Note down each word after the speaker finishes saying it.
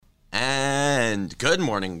And good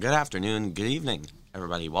morning, good afternoon, good evening,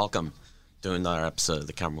 everybody. Welcome to another episode of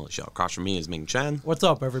the Cameron Woolley Show. Across from me is Ming Chen. What's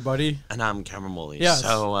up, everybody? And I'm Cameron Woolley. Yes.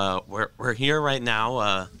 So we're here right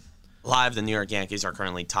now. Live, the New York Yankees are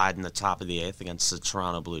currently tied in the top of the eighth against the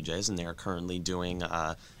Toronto Blue Jays, and they are currently doing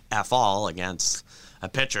F-all against a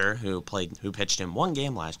pitcher who pitched in one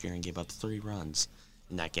game last year and gave up 3 runs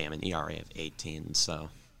in that game, an ERA of 18. So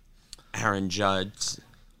Aaron Judge,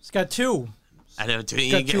 He's got 2. I know,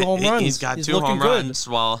 He's got 2 home runs. He's got He's 2 looking home good. runs.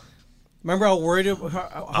 Well, remember how worried you were?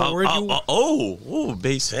 Oh,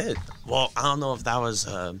 base hit. Well, I don't know if that was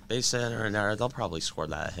a base hit or an error. They'll probably score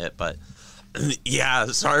that hit, but yeah,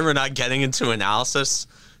 sorry we're not getting into analysis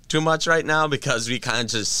too much right now because we kind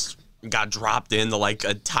of just got dropped into like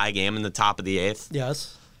a tie game in the top of the 8th.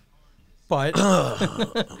 Yes. But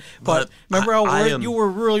remember how worried you were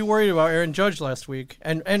really worried about Aaron Judge last week,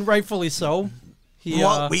 and rightfully so.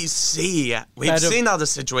 We've seen how the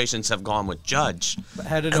situations have gone with Judge.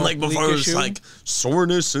 And like before it was like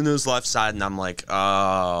soreness in his left side, and I'm like,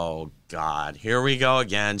 oh God, here we go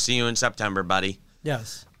again. See you in September, buddy.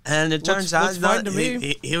 Yes. And it turns out fine to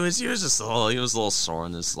me. He was just a little sore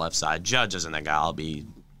on his left side. Judge isn't a guy I'll be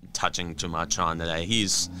touching too much on today.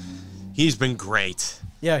 He's been great.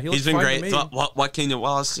 Yeah, he's been fine great. To me. What can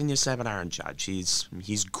you say about Aaron Judge? He's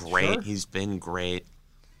great. Sure. He's been great.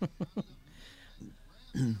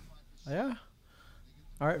 Yeah.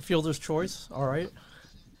 All right, fielder's choice. All right.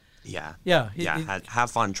 Yeah. Yeah.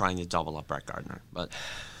 Have fun trying to double up Brett Gardner, but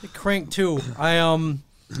He cranked too.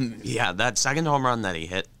 Yeah, that second home run that he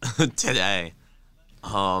hit today.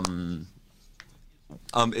 It's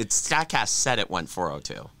Statcast said it went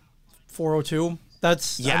 402. 402.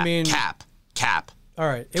 That's cap. All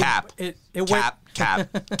right. Cap. It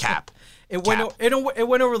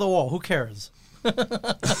went over the wall. Who cares?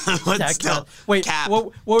 Let's still, wait. Cap.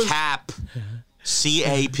 What was, Cap.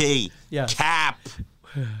 C-A-P. Yeah. Cap.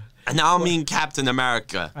 And now I mean Captain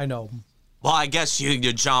America. I know. Well, I guess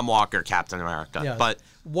you're John Walker, Captain America. Yeah. But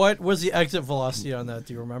what was the exit velocity on that?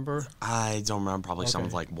 Do you remember? I don't remember. Probably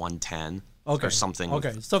something like 110. Okay. Or something.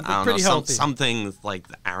 Okay. Something know, pretty healthy. Something like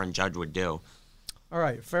Aaron Judge would do. All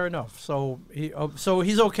right. Fair enough. So he's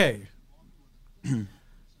okay.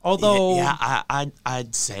 Although,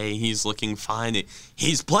 I'd say he's looking fine.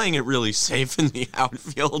 He's playing it really safe in the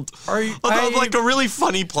outfield. Like a really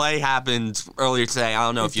funny play happened earlier today. I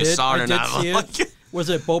don't know if you saw it or not. Was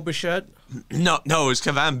it Bo Bichette? No, it was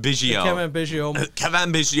Kevin Biggio.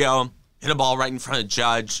 Kevin Biggio hit a ball right in front of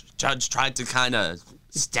Judge. Judge tried to kind of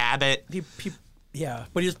stab it.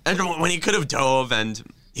 But when he could have dove, and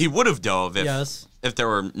he would have dove if there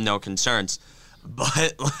were no concerns.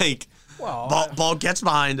 But ball gets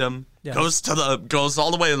behind him, goes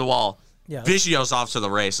all the way to the wall. Yes. Biggio's off to the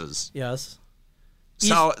races. Yes.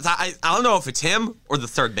 So I don't know if it's him or the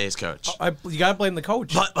third base coach. You gotta blame the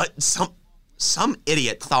coach. But some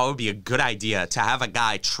idiot thought it would be a good idea to have a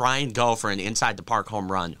guy try and go for an inside the park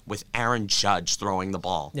home run with Aaron Judge throwing the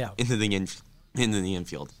ball into the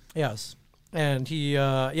infield. Yes, and he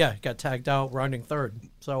got tagged out rounding third.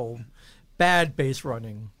 So bad base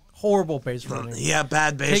running. Horrible base running. Yeah,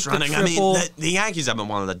 bad base running. I mean, the Yankees have been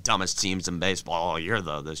one of the dumbest teams in baseball all year,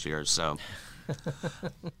 though, this year. So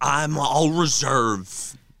I'll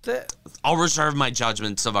reserve my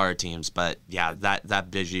judgments of our teams. But yeah,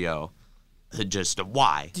 that Biggio, just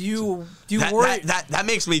why? Do you worry? That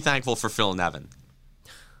makes me thankful for Phil Nevin.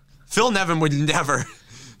 Phil Nevin would never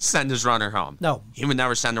send his runner home. No, he would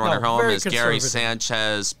never send a runner home. As Gary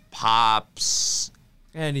Sanchez pops.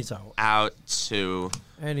 And he's out.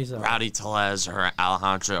 And he's out. Rowdy Tellez or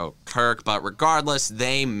Alejandro Kirk. But regardless,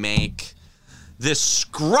 they make this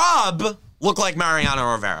scrub look like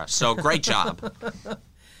Mariano Rivera. So great job.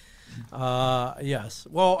 Yes.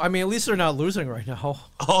 Well, I mean, at least they're not losing right now.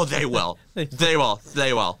 Oh, they will. They will.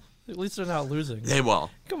 At least they're not losing. They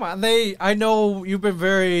will. Come on. I know you've been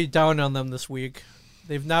very down on them this week.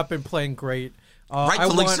 They've not been playing great.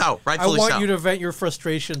 Rightfully so. I want you to vent your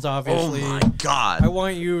frustrations, obviously. Oh, my God. I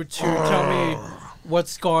want you to tell me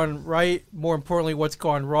what's gone right, more importantly, what's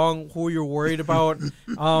gone wrong, who you're worried about.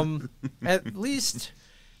 At least,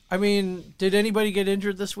 I mean, did anybody get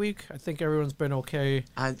injured this week? I think everyone's been okay.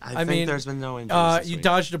 I think there's been no injuries this you week.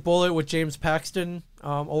 Dodged a bullet with James Paxton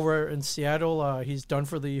over in Seattle. He's done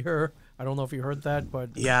for the year. I don't know if you heard that, but...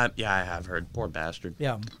 Yeah, I have heard. Poor bastard.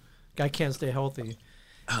 Yeah, guy can't stay healthy.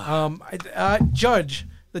 Judge,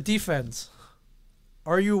 the defense.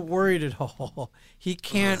 Are you worried at all? He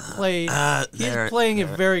can't play. He's playing it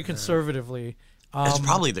very conservatively. It's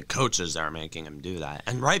probably the coaches that are making him do that,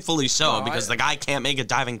 and rightfully so, because the guy can't make a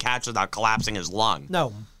diving catch without collapsing his lung.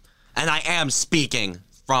 No. And I am speaking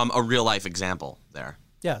from a real-life example there.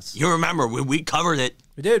 Yes. You remember, we covered it.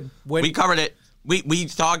 We did. We covered it. We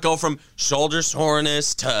thought go from shoulder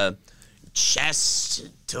soreness to chest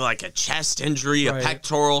to like a chest injury, Right. a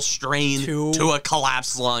pectoral strain to a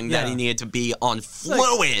collapsed lung that he needed to be on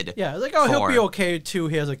fluid. He'll be okay too.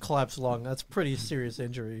 He has a collapsed lung. That's a pretty serious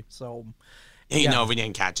injury. So, if we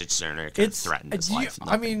didn't catch it sooner, it could have threatened his life.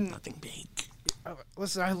 Nothing big.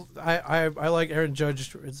 Listen, I like Aaron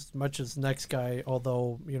Judge as much as the next guy.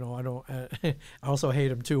 Although I don't. I also hate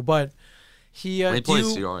him too. But he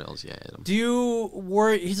plays the Orioles. Yeah, hate him. Do you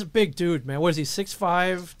worry? He's a big dude, man. What is he?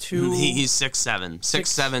 6'5", 2? He's 6'7",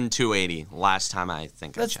 6'7", 280. Last time I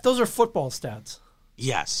think I checked. Those are football stats.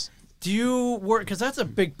 Yes. Do you worry? Because that's a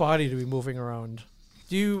big body to be moving around.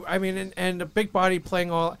 Do you? I mean, and a big body playing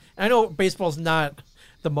all. I know baseball's not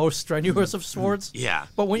the most strenuous of sports. Yeah.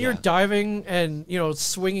 But when you're diving and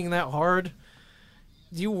swinging that hard,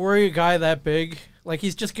 do you worry a guy that big like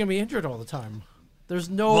he's just gonna be injured all the time? There's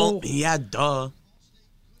no. Well, yeah, duh.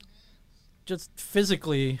 Just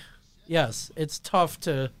physically, yes, it's tough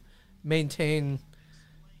to maintain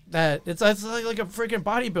that. It's like a freaking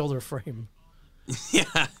bodybuilder frame.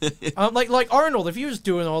 Yeah. Like Arnold, if he was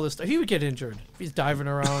doing all this stuff, he would get injured if he's diving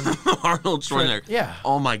around. Arnold Schwarzenegger. Yeah.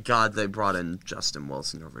 Oh my God, they brought in Justin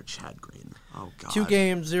Wilson over Chad Green. Oh God. 2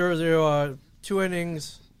 games, 0-0, 2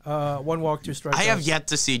 innings, 1 walk, 2 strikeouts. I have yet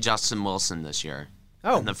to see Justin Wilson this year.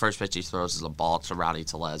 Oh. And the first pitch he throws is a ball to Rowdy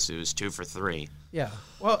Tellez, who's 2 for 3. Yeah.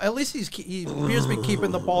 Well, at least he appears to be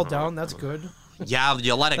keeping the ball down. That's good. Yeah,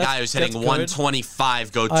 you let a guy who's hitting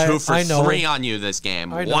 125 go 2 for 3 on you this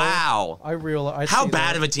game. I know. Wow. I realize. How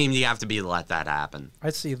bad of a team do you have to be to let that happen? I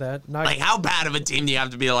see that. How bad of a team do you have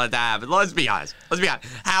to be to let that happen? Let's be honest.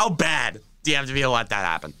 How bad do you have to be to let that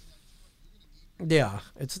happen? Yeah,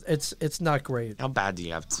 it's not great. How bad do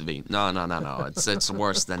you have to be? No. It's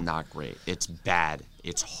worse than not great. It's bad.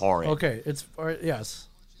 It's horrid. Okay, yes,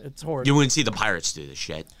 it's horrid. You wouldn't see the Pirates do this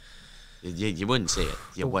shit. You wouldn't see it.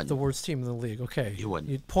 You wouldn't. The worst team in the league. Okay, you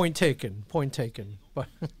wouldn't. Point taken. But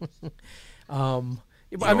I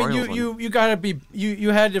mean, you gotta be you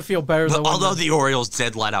had to feel better. Although the Orioles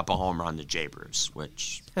did let up a home run to Jay Bruce,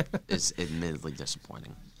 which is admittedly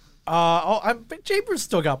disappointing. But Jay Bruce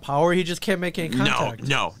still got power. He just can't make any contact.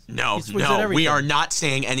 No. We are not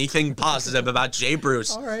saying anything positive about Jay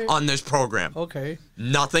Bruce on this program. Okay.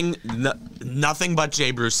 Nothing but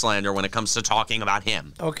Jay Bruce slander when it comes to talking about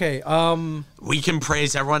him. Okay. We can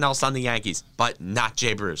praise everyone else on the Yankees, but not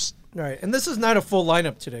Jay Bruce. Right. And this is not a full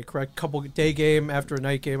lineup today, correct? Couple day game after a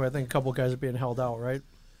night game. I think a couple guys are being held out, right?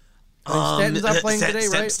 Stanton's not playing today,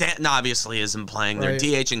 right? Stanton obviously isn't playing. They're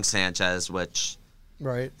DHing Sanchez, which.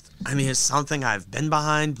 Right. I mean, it's something I've been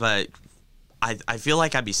behind, but I feel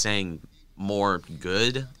like I'd be saying more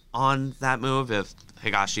good on that move if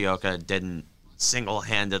Higashioka didn't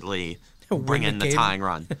single-handedly bring in the tying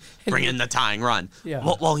run.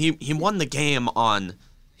 Yeah. Well, he won the game on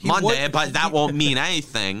Monday, but that won't mean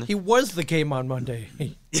anything. He was the game on Monday.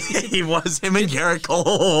 He was him and Garrett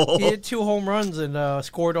Cole. He had 2 home runs and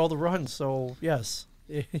scored all the runs, so yes.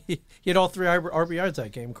 He had all 3 RBIs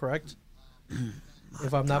that game, correct?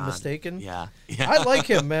 If I'm not mistaken. Yeah. I like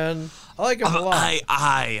him, man. I like him a lot.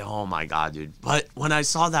 Oh my God, dude. But when I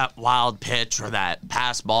saw that wild pitch or that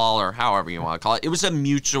pass ball or however you want to call it, it was a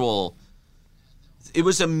mutual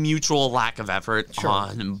lack of effort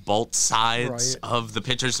on both sides of the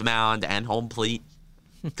pitcher's mound and home plate.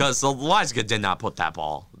 Because the Loizaga did not put that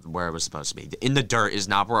ball where it was supposed to be. In the dirt is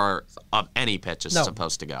not where any pitch is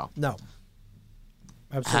supposed to go. No.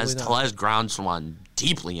 Absolutely as Tellez grounds one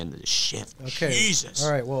deeply into the shift. Okay. Jesus.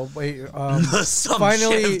 All right. Well, wait.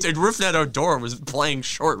 Finally, shifted. Rougned Odor was playing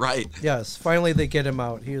short right. Yes. Finally, they get him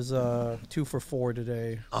out. He was 2 for 4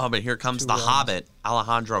 today. Oh, but here comes the Hobbit,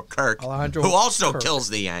 Alejandro Kirk, who also kills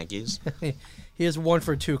the Yankees. He is 1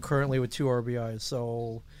 for 2 currently with 2 RBIs.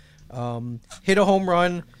 So, hit a home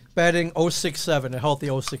run, batting .067, a healthy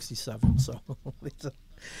 .067. So.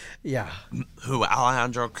 Yeah. Who,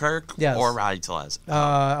 Alejandro Kirk or Rowdy Tellez?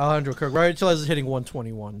 Alejandro Kirk. Rowdy Tellez is hitting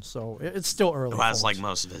 121, so it's still early. Who has like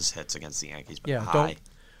most of his hits against the Yankees. But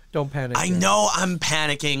don't panic. I know I'm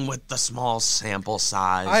panicking with the small sample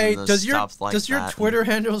size and does your Twitter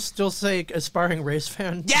handle still say aspiring race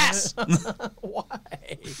fan? Yes! Why?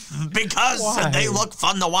 Because they look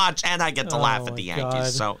fun to watch and I get to laugh at the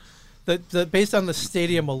Yankees, God. so... Based on the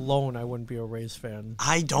stadium alone, I wouldn't be a Rays fan.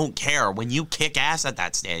 I don't care. When you kick ass at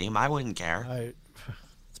that stadium, I wouldn't care.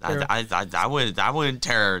 I wouldn't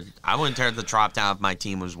tear the drop down if my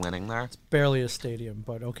team was winning there. It's barely a stadium,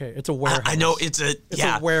 but okay, it's a warehouse. I know it's a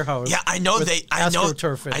warehouse. Yeah, I know I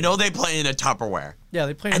know they play in a Tupperware. Yeah,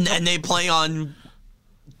 they play and they play on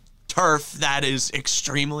turf that is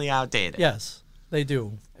extremely outdated. Yes. They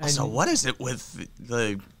do. So what is it with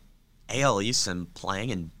the AL East and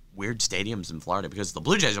playing in weird stadiums in Florida? Because the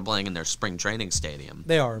Blue Jays are playing in their spring training stadium.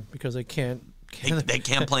 They are, because they can't. They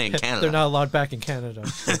can't play in Canada. They're not allowed back in Canada.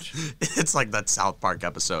 It's like that South Park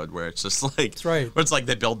episode where it's just like, that's right. Where it's like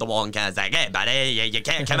they build the wall in Canada. It's like, hey, buddy, you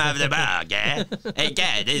can't come over the ball, yeah? Hey,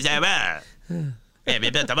 kid, is that ball? Hey,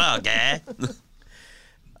 we built the ball, yeah?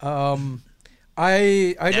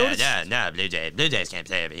 I noticed. No, Blue Jays can't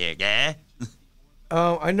play over here, yeah?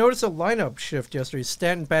 I noticed a lineup shift yesterday.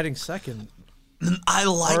 Stanton batting second. I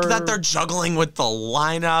like that they're juggling with the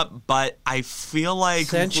lineup, but I feel like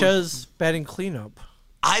Sanchez batting cleanup.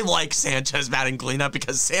 I like Sanchez batting cleanup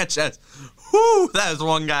because Sanchez, that is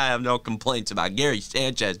one guy I have no complaints about. Gary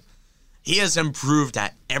Sanchez, he has improved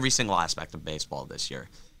at every single aspect of baseball this year.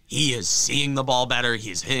 He is seeing the ball better.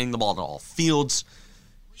 He's hitting the ball to all fields.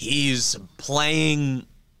 He's playing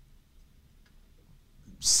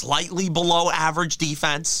slightly below average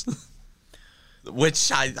defense. Which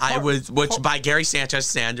by Gary Sanchez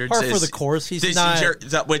standards par for the course. He's not.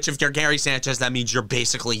 Which if you're Gary Sanchez, that means you're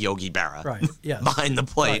basically Yogi Berra, right? Yes. Behind the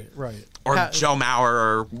plate, right. Or Joe Mauer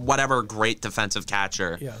or whatever great defensive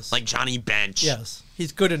catcher, yes. Like Johnny Bench. Yes,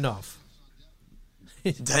 he's good enough.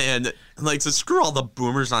 And like, so screw all the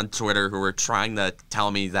boomers on Twitter who were trying to tell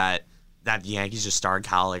me that the Yankees just started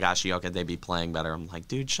Kyle Higashioka, they'd be playing better. I'm like,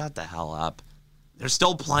 dude, shut the hell up. They're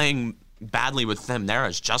still playing badly with them there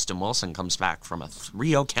as Justin Wilson comes back from a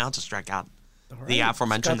 3-0 count to strike out the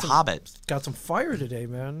aforementioned Hobbit. Got some fire today,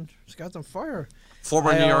 man. He's got some fire.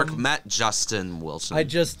 Former New York Met Justin Wilson.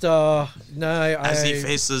 As he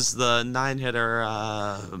faces the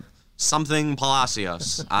 9-hitter something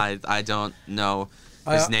Palacios. I don't know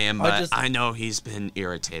his name, but I know he's been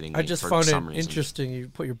irritating me I just for found some it reason. interesting. You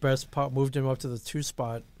put your best pop, moved him up to the 2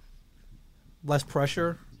 spot. Less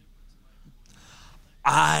pressure.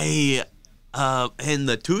 In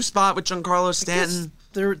the 2 spot with Giancarlo Stanton,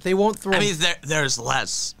 they won't throw. I mean, there's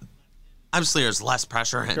less. Obviously, there's less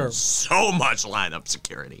pressure and so much lineup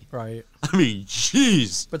security. Right. I mean,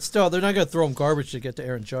 jeez. But still, they're not going to throw him garbage to get to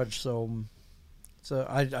Aaron Judge. So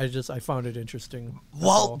I found it interesting.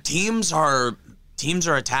 Well, teams are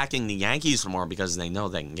attacking the Yankees more because they know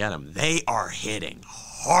they can get him. They are hitting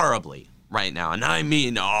horribly right now, and I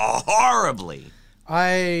mean horribly.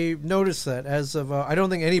 I noticed that as of I don't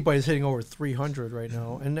think anybody's hitting over 300 right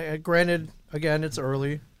now. And granted, again, it's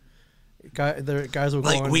early. The guys will go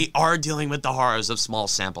on. We are dealing with the horrors of small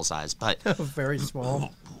sample size, but very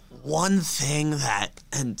small. One thing that,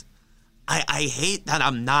 and I hate that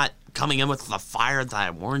I'm not coming in with the fire that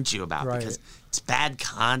I warned you about, because it's bad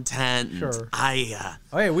content. Sure.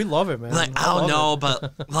 And we love it, man. Like, I don't know,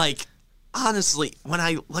 but like, honestly, when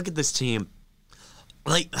I look at this team,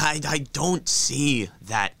 like, I don't see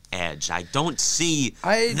that edge. I don't see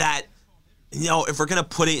that, if we're going to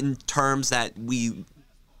put it in terms that we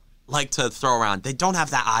like to throw around, they don't have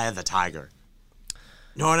that eye of the tiger.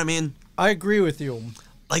 You know what I mean? I agree with you.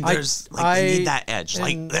 Like, they need that edge.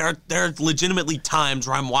 Like, there are legitimately times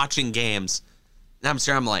where I'm watching games, and I'm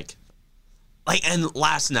sure I'm like, and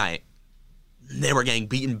last night, they were getting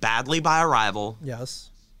beaten badly by a rival. Yes.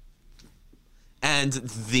 And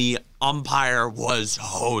the umpire was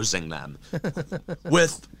hosing them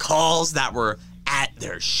with calls that were at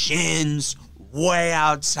their shins, way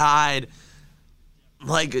outside,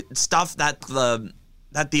 like stuff that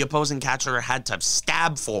the opposing catcher had to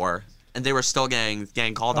stab for, and they were still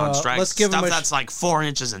getting called on strikes. Let's give stuff him that's like 4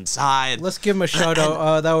 inches inside. Let's give him a shout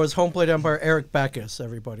out. That was home plate umpire Eric Backus.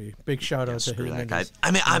 Everybody, big shout out to him. That guy. I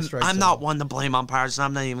mean, I'm not one to blame umpires, and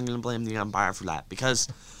I'm not even going to blame the umpire for that, because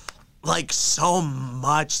like, so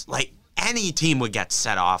much, like, any team would get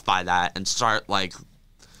set off by that and start like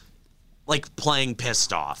playing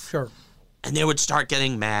pissed off. Sure. And they would start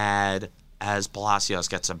getting mad as Palacios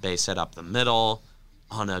gets a base hit up the middle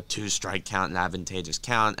on a 2-strike count, an advantageous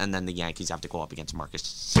count, and then the Yankees have to go up against Marcus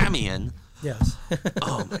Semien. Yes.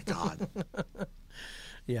 Oh my God.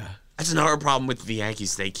 Yeah. That's another problem with the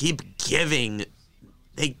Yankees. They keep giving,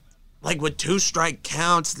 like, with 2-strike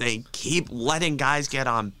counts, they keep letting guys get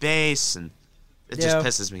on base, and it just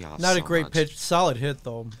pisses me off. Not a so great much. pitch. Solid hit,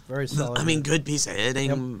 though. Very solid. I mean, good piece of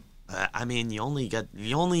hitting. Yep. I mean, you're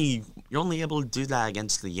only able to do that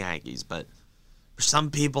against the Yankees, but for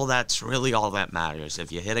some people, that's really all that matters.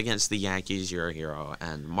 If you hit against the Yankees, you're a hero,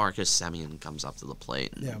 and Marcus Semien comes up to the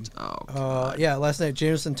plate. And, last night,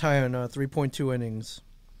 Jameson Taillon, 3.2 innings,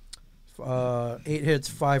 8 hits,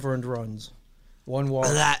 5 earned runs. 1 walk,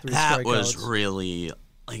 3 strikeouts. That was really,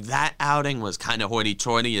 like, that outing was kind of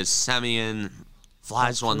hoity-toity as Semien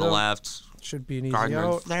flies one to left. Should be an easy Gardner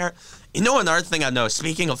out. there. You know, another thing I know,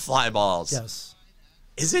 speaking of fly balls. Yes.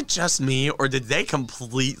 is it just me, or did they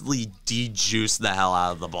completely de-juice the hell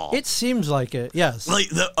out of the ball? It seems like it, yes. Like,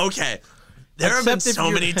 there have been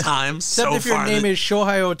so many times so far. Except if your name is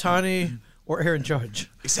Shohei Ohtani or Aaron Judge.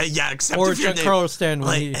 Except or if your name, Carlos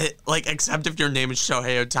Stanley. Except if your name is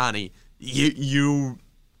Shohei Ohtani, you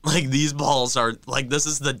like, these balls are, like, this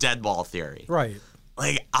is the dead ball theory. Right.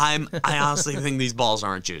 Like, I honestly think these balls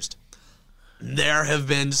aren't juiced. There have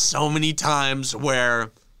been so many times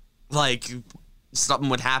where, like, something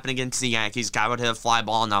would happen against the Yankees, guy would hit a fly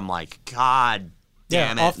ball, and I'm like, God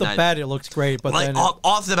damn it. Off the bat, it looks great, but like, then...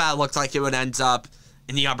 Off the bat, it looked like it would end up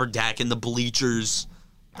in the upper deck, in the bleachers,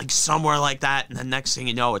 like, somewhere like that, and the next thing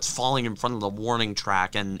you know, it's falling in front of the warning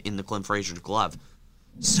track and in the Clint Frazier's glove.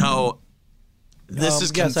 So, this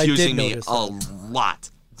is confusing me a lot.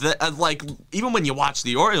 Like, even when you watch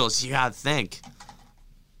the Orioles, you gotta think,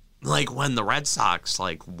 like, when the Red Sox,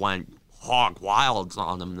 like, went hog wild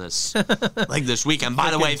on them this weekend.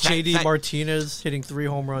 By the way, JD Martinez hitting 3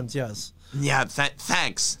 home runs, yes. Yeah,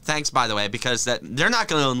 thanks, by the way, because they're not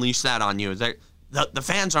going to unleash that on you. The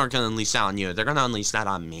fans aren't going to unleash that on you. They're going to unleash that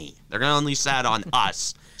on me. They're going to unleash that on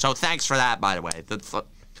us. So thanks for that, by the way.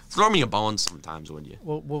 Throw me a bone sometimes, would you?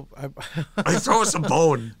 Well, I throw us a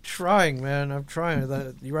bone. Trying, man. I'm trying.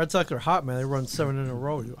 The Red Sox are hot, man. They run 7 in a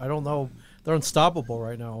row. I don't know. They're unstoppable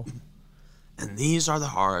right now. And these are the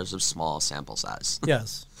horrors of small sample size.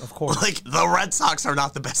 Yes, of course. Like, the Red Sox are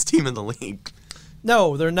not the best team in the league.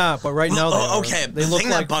 No, they're not, but right now they are. Okay, They the look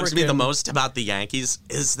thing like that bugs me the most about the Yankees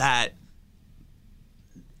is that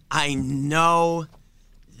I know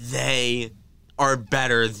they are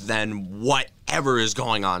better than whatever is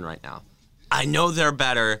going on right now. I know they're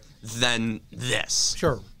better than this.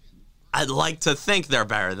 Sure. I'd like to think they're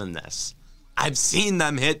better than this. I've seen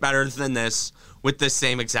them hit better than this with the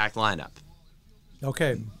same exact lineup.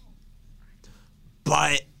 Okay.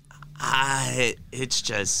 But it's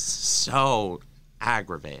just so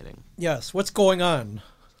aggravating. Yes. What's going on?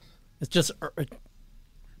 It's just...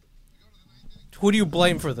 who do you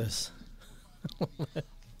blame for this?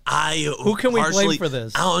 Who can we blame for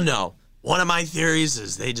this? I don't know. One of my theories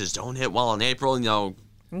is they just don't hit well in April. You know,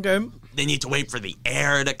 okay. They need to wait for the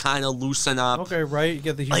air to kind of loosen up. Okay, right. You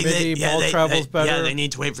get the humidity, ball travels better. Yeah, they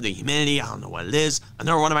need to wait for the humidity. I don't know what it is.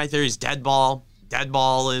 Another one of my theories, dead ball. Dead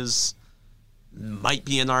ball might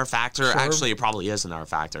be an R factor. Sure. Actually, it probably is an R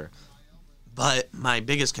factor. But my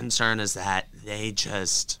biggest concern is that they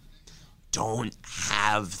just don't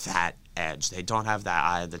have that edge. They don't have that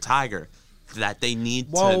eye of the tiger that they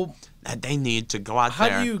need to go out there.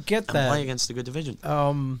 How do you get that? Play against a good division.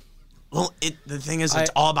 Well, the thing is,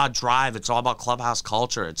 it's all about drive. It's all about clubhouse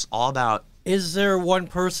culture. It's all about... Is there one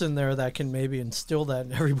person there that can maybe instill that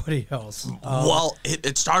in everybody else? Well,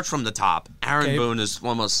 it starts from the top. Aaron Boone is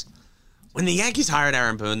almost... When the Yankees hired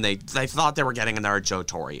Aaron Boone, they thought they were getting another Joe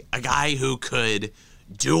Torre, a guy who could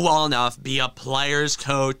do well enough, be a player's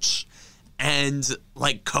coach, and,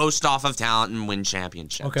 like, coast off of talent and win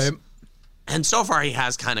championships. Okay. And so far, he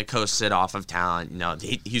has kind of coasted off of talent. You know,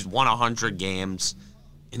 he's won 100 games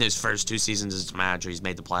in his first 2 seasons as a manager. He's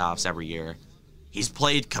made the playoffs every year. He's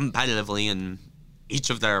played competitively in each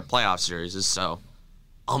of their playoff series, so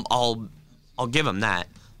I'll give him that.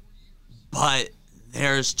 But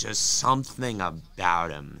there's just something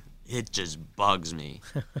about him. It just bugs me.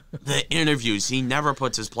 The interviews, he never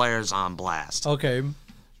puts his players on blast. Okay.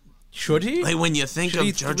 Should he? Like, when you think of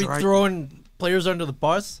Should he be throwing players under the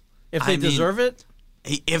bus if they deserve it?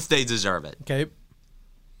 If they deserve it. Okay.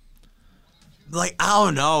 Like, I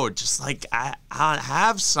don't know, just like I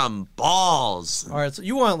have some balls. All right, so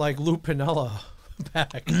you want like Lou Piniella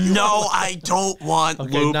back? No, I don't want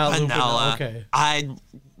Lou not Piniella. Okay.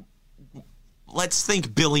 Let's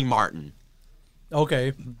think Billy Martin.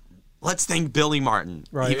 Okay. Let's think Billy Martin.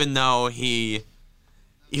 Right. Even though George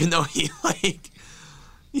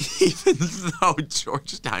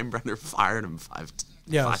Steinbrenner fired him 5 times.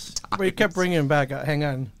 Yes, but he kept bringing him back. Hang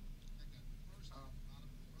on.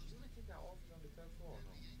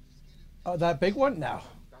 Oh, that big one? No.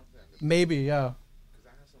 Maybe, yeah.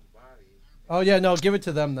 Oh, yeah, no, give it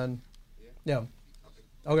to them then. Yeah.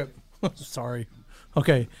 Okay. Sorry.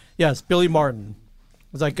 Okay. Yes, Billy Martin.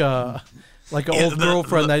 It's like an old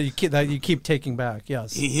girlfriend that you keep taking back.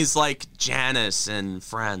 Yes. He's like Janice in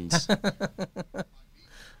Friends.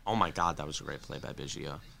 Oh my God, that was a great play by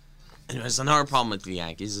Biggio. Anyways, another problem with the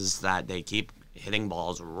Yankees is that they keep hitting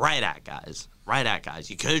balls right at guys. Right at guys.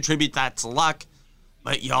 You could attribute that to luck,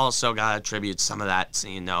 but you also got to attribute some of that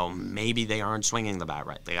to, maybe they aren't swinging the bat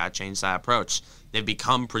right. They got to change that approach. They've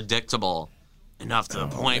become predictable enough to the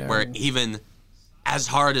point where even as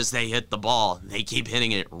hard as they hit the ball, they keep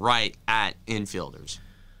hitting it right at infielders.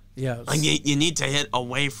 Yes. Like you need to hit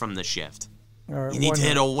away from the shift. Or You need to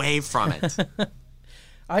hit away from it.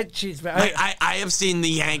 Jeez, man. I have seen the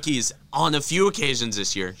Yankees on a few occasions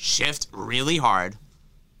this year shift really hard,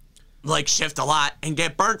 like shift a lot, and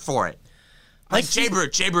get burnt for it. Like Jay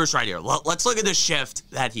Bruce right here. Let's look at the shift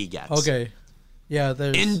that he gets. Okay. Yeah,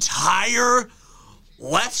 there's... Entire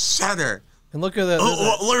left center. And look at that.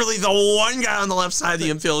 Literally, the one guy on the left side of the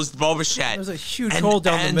infield is Bo Bichette. There's a huge hole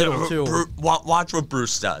down the middle, too. Watch what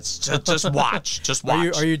Bruce does. Just watch. Just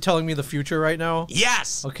watch. Are you telling me the future right now?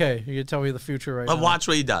 Yes. Okay, you can tell me the future right now. Watch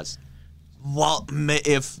what he does. Well,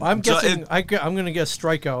 if I'm guessing, I'm going to guess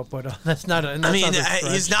strikeout, but that's not a.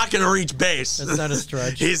 He's not going to reach base. That's not a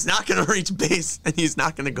stretch. He's not going to reach base, and he's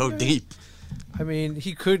not going to go deep. I mean,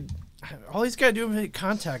 he could. All he's got to do is make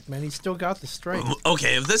contact, man. He's still got the strength.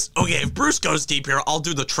 Okay, if Bruce goes deep here, I'll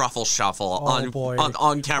do the truffle shuffle on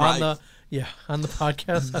camera. On the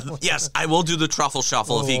podcast. Yes, I will do the truffle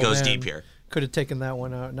shuffle if he goes deep here. Could have taken that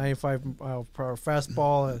one out. 95 per hour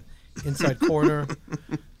fastball, inside corner.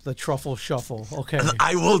 The truffle shuffle. Okay.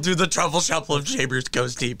 I will do the truffle shuffle if Jay Bruce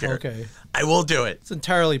goes deep here. Okay. I will do it. It's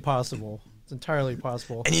entirely possible. It's entirely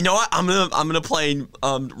possible. And you know what? I'm gonna play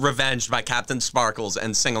 "Revenge" by Captain Sparkles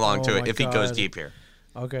and sing along to it if he goes deep here.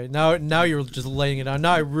 Okay. Now you're just laying it on.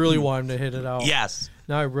 Now I really want him to hit it out. Yes.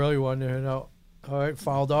 Now I really want him to hit it out. All right,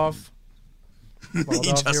 fouled off. Here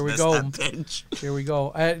we go. That pitch. Here we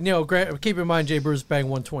go. Keep in mind Jay Bruce bang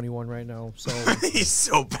 121 right now. So he's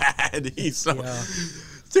so bad.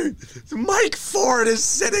 Dude, Mike Ford is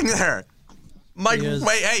sitting there. Mike,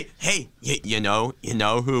 wait, hey, you know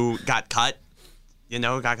who got cut? You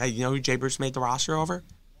know who Jay Bruce made the roster over?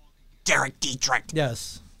 Derek Dietrich.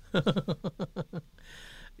 Yes.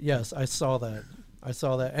 Yes, I saw that.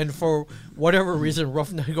 And for whatever reason,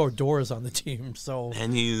 Roughneck Odor is on the team. So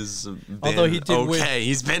and he's been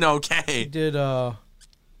He's been okay. He did.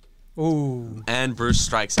 Ooh. And Bruce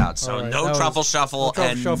strikes out. So right, no truffle shuffle.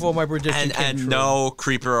 My prediction and no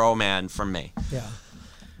creeper oh man from me. Yeah.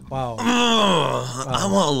 Wow. I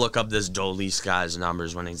want to look up this Dolis guy's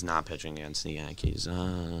numbers when he's not pitching against the Yankees.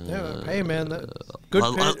 Hey, man. Good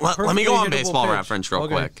pitch. Let me go on Baseball Reference real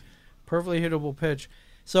quick. Perfectly hittable pitch.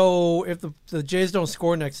 So if the Jays don't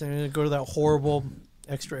score next inning, go to that horrible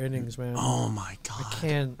extra innings, man. Oh, my God. I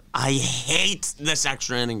can't. I hate this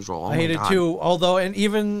extra innings rule. I hate it, too. Although, and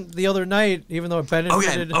even the other night, even though it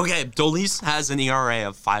benefited. Okay, Dolis has an ERA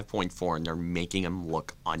of 5.4, and they're making him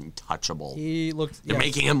look untouchable. They're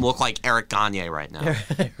making him look like Eric Gagne right now.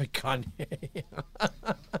 Eric Gagne.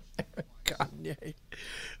 Eric Gagne.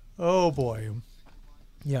 Oh, boy.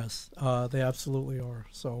 Yes, they absolutely are.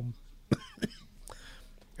 So,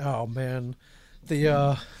 oh, man.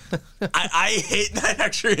 I hate that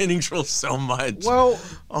extra innings rule so much. Well,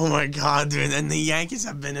 oh my God, dude! And the Yankees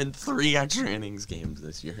have been in 3 extra innings games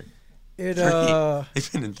this year. They've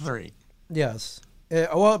been in 3. Yes.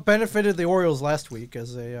 It benefited the Orioles last week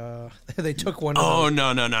as they took one. Oh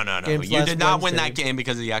no! You did not win that game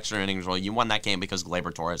because of the extra innings rule. You won that game because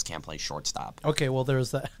Gleyber Torres can't play shortstop. Okay, well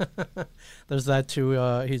there's that. There's that too.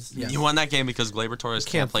 You won that game because Gleyber Torres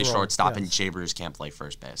can't play shortstop and Jay Bruce can't play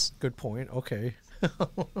first base. Good point. Okay.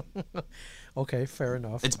 Okay, fair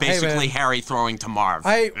enough. It's basically Harry throwing to Marv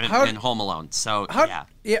in Home Alone. So yeah.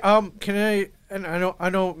 Yeah. Can I? And I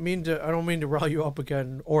don't mean to rile you up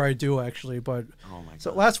again, or I do actually. But oh my God.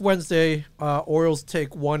 So last Wednesday, Orioles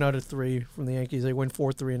take 1 out of 3 from the Yankees. They win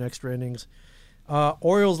 4-3 in extra innings.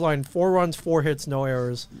 Orioles line 4 runs, 4 hits, no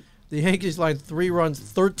errors. The Yankees line 3 runs,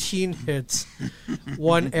 13 hits,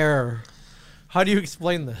 1 error. How do you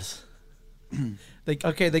explain this? They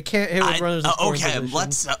can't hit with runners in scoring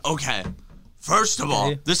position. Okay. First of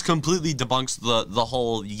all, this completely debunks the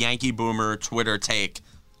whole Yankee Boomer Twitter take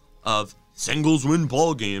of singles win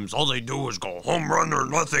ball games. All they do is go home run or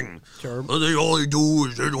nothing. Sure. All they do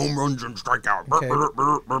is hit home runs and strike out. Okay.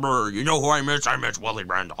 You know who I miss? I miss Willie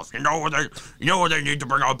Randolph. You know what they need to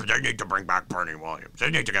bring up? They need to bring back Bernie Williams. They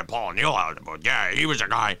need to get Paul Neal out of the book. Yeah, he was a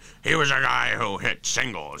guy who hit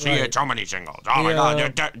singles. He hit so many singles. Oh my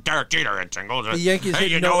God, Derek Jeter hit singles. The Yankees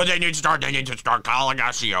know what they need to start? They need to start Kyle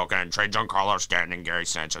Gasioka and trade Giancarlo Stanton and Gary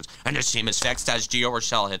Sanchez. And this team is fixed as Gio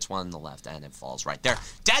Urshela hits one in the left and it falls right there.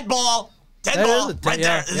 Dead ball. Dead ball, right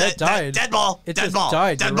there. Yeah, it died. Dead ball. It just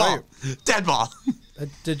died. Dead ball. Dead ball. It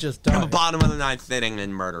did just die. The bottom of the 9th inning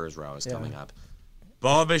and Murderer's Row is coming up.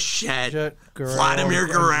 Bo Bichette, Vladimir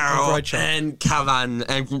Guerrero, and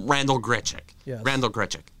Randall Grichuk. Yes. Randall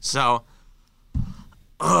Grichuk. So,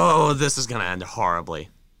 this is going to end horribly.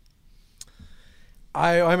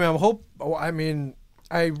 I mean,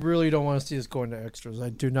 I really don't want to see us going to extras. I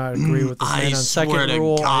do not agree with the man on second swear to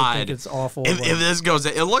rule. I God, think it's awful. If this goes,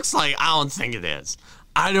 it looks like I don't think it is.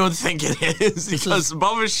 I don't think it is because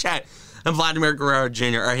Bo Bichette and Vladimir Guerrero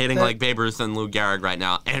Jr. are hitting like Babe Ruth and Lou Gehrig right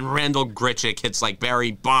now, and Randall Grichuk hits like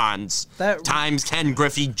Barry Bonds times Ken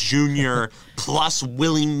Griffey Jr. plus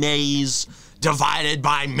Willie Mays divided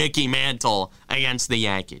by Mickey Mantle against the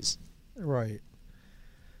Yankees. Right.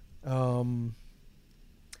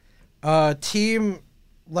 Team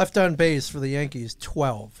left on base for the Yankees,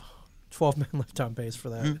 12. 12 men left on base for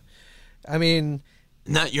that. I mean...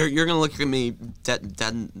 No, you're going to look at me dead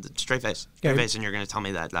straight face, and you're going to tell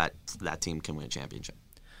me that team can win a championship.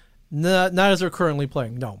 Not as they're currently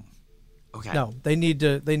playing, no. Okay. No, they need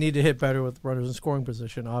to hit better with runners in scoring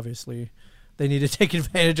position, obviously. They need to take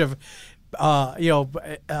advantage of,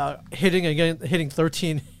 hitting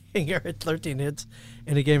 13 hits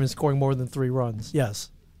in a game and scoring more than 3 runs. Yes.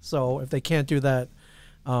 So if they can't do that,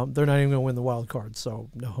 they're not even going to win the wild card. So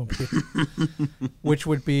no, which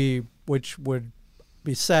would be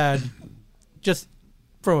sad, just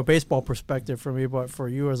from a baseball perspective for me, but for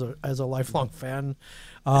you as a lifelong fan,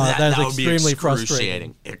 that is extremely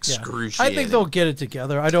frustrating. Excruciating. Yeah. I think they'll get it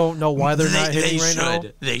together. I don't know why they're not hitting right now.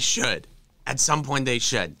 They should. At some point, they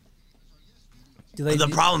should. The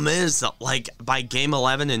problem is that, like, by Game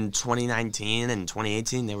 11 in 2019 and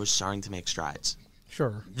 2018, they were starting to make strides.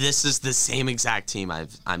 Sure. This is the same exact team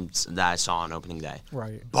that I saw on opening day.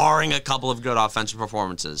 Right. Barring a couple of good offensive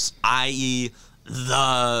performances, i.e.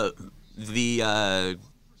 that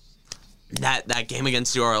game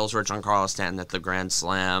against the Orioles where Giancarlo Stanton at the Grand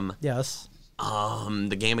Slam. Yes.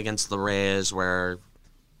 The game against the Rays where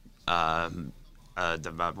Rougned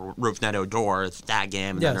Odor, that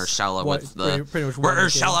game, and then Urshela with where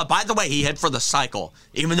Urshela, by the way, he hit for the cycle.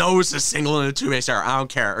 Even though it was a single and a two-base error, I don't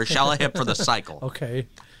care. Urshela hit for the cycle. Okay.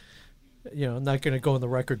 I'm not going to go in the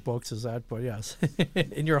record books as that, but yes.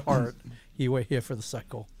 In your heart, he hit for the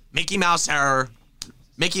cycle. Mickey Mouse error.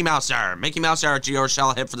 Gio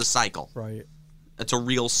Urshela hit for the cycle. Right. It's a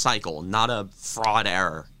real cycle, not a fraud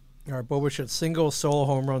error. All right, Bo Bichette, single, solo,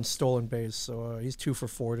 home run, stolen base. So he's 2 for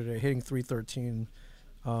 4 today, hitting .313.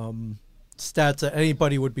 Stats that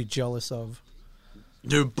anybody would be jealous of.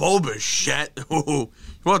 Dude, Bo Bichette. You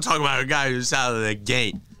want to talk about a guy who's out of the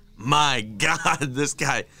gate? My God, this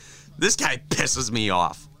guy pisses me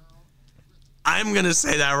off. I'm gonna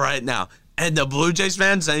say that right now. And the Blue Jays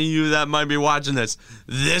fans, any of you that might be watching this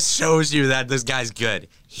shows you that this guy's good.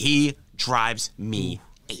 He drives me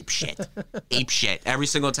ape shit every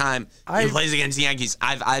single time he plays against the Yankees.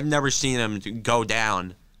 I've never seen him go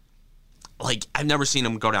down. Like, I've never seen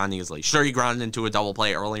him go down easily. Sure, he grounded into a double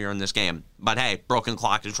play earlier in this game, but hey, broken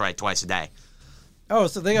clock is right twice a day. Oh,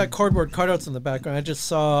 so they got cardboard cutouts in the background. I just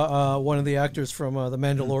saw one of the actors from The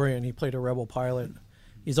Mandalorian. He played a rebel pilot.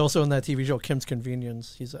 He's also in that TV show Kim's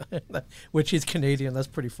Convenience. Which he's Canadian. That's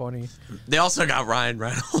pretty funny. They also got Ryan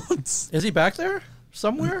Reynolds. Is he back there?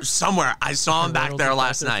 Somewhere? Somewhere. I saw him back there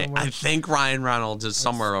last night. I think Ryan Reynolds is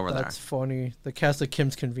somewhere over there. That's funny. The cast of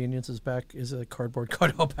Kim's Convenience is back. Is a cardboard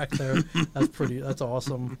cutout back there. That's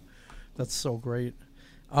awesome. That's so great.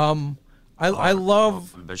 I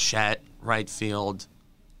love Bichette, right field.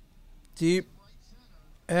 Deep.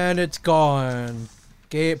 And it's gone.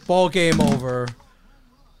 Ball game over.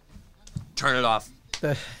 Turn it off.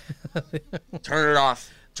 Turn it off.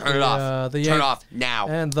 Turn it off. Turn it off now.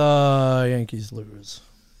 And the Yankees lose.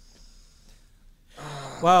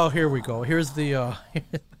 Well, here we go. Here's the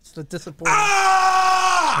it's the disappointing.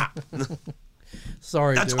 Ah!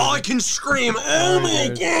 Sorry, That's dude. all I can scream. Oh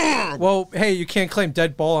my God. Well, hey, you can't claim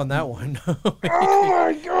dead ball on that one. Oh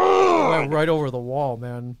my God. Went right over the wall,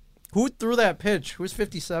 man. Who threw that pitch? Who's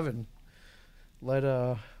 57?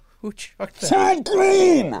 Who chucked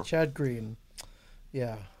that? Chad Green.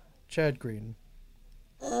 Yeah, Chad Green.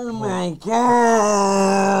 Oh my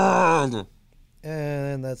God!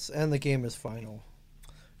 And the game is final.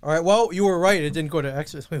 All right. Well, you were right. It didn't go to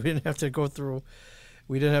extras. We didn't have to go through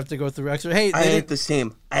extras. Hey, I hate this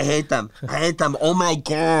team. I hate them. Oh my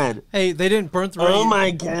God! Hey, they didn't burn through. Oh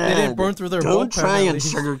my God! They didn't burn through their. Don't try and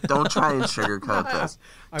sugarcoat this.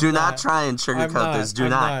 Do not try and sugarcoat this. Do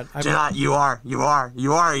not. You are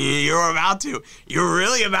about to. You're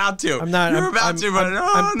really about to. I'm not. You're about to. But no.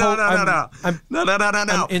 I'm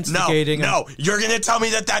instigating. No. You're gonna tell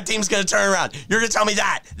me that team's gonna turn around. You're gonna tell me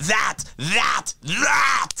that.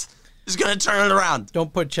 is going to turn it around.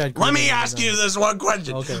 Don't put Chad. Let me ask you this one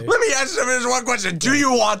question. Okay. Let me ask you this one question. Do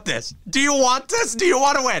you want this? Do you want this? Do you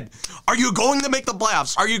want to win? Are you going to make the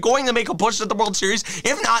playoffs? Are you going to make a push at the World Series?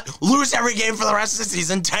 If not, lose every game for the rest of the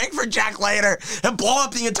season, tank for Jack Leiter, and blow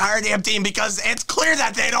up the entire damn team because it's clear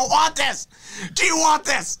that they don't want this. Do you want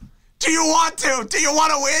this? Do you want to? Do you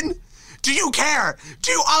want to win? Do you care?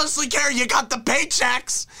 Do you honestly care? You got the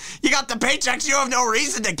paychecks. You got the paychecks. You have no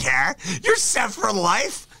reason to care. You're set for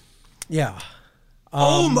life. Yeah.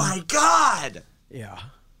 Oh my God. Yeah.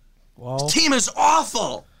 Well, Team is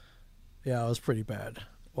awful. yeah, it was pretty bad.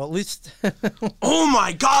 Well, at least Oh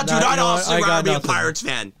my God, dude. I'd you know what? honestly I got rather be a nothing. Pirates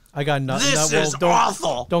fan. I got nothing. This is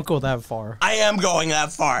awful. Don't go that far. I am going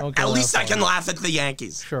that far. Don't go At that least I can far. laugh at the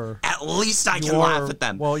Yankees. Sure. At least I can You are- laugh at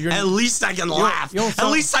them. well, you're- At least I can laugh. you don't At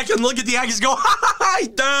sound- least I can look at the Yankees and go, ha ha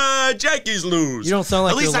ha, the Yankees lose. You don't sound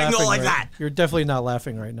like At least you're I can laughing go like right- that. You're definitely not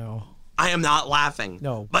laughing right now. I am not laughing.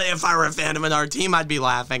 No. But if I were a fan of another team, I'd be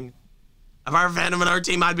laughing. If I were a fan of another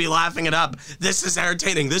team, I'd be laughing it up. This is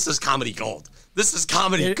entertaining. This is comedy gold. This is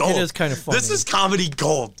comedy gold. It is kind of funny. This is comedy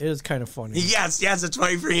gold. It is kind of funny. Yes, it's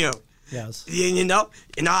funny for you. Yes. You know,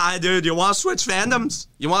 dude, you want to switch fandoms?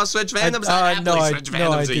 You want to switch fandoms? I'd no, happily switch no, I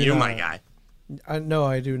fandoms to do you, not. my guy. No,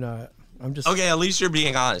 I do not. I'm just. Okay, at least you're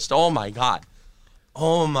being honest. Oh, my God.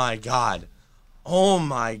 Oh, my God. Oh,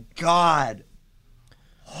 my God.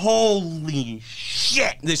 Holy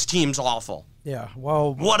shit, this team's awful. Yeah.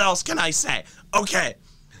 Well. What else can I say? Okay.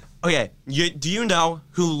 Do you know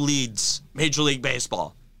who leads Major League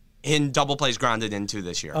Baseball in double plays grounded into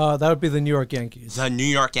this year? That would be the New York Yankees. The New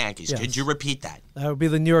York Yankees. Yes. Could you repeat that? That would be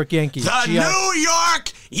the New York Yankees. The New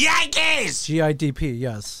York Yankees! GIDP.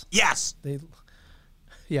 Yes. Yes.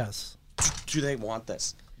 Yes. Do they want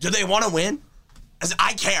this? Do they want to win?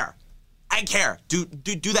 I care. I care. Do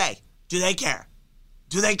they? Do they care?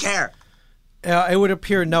 Do they care? It would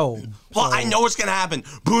appear no. Well, I know what's gonna happen.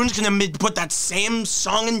 Boone's gonna put that same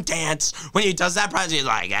song and dance when he does that. He's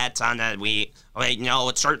like, "That's on that no,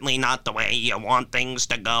 it's certainly not the way you want things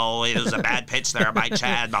to go. It was a bad pitch there by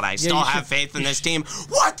Chad, but I still have faith in this team."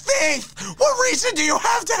 What faith? What reason do you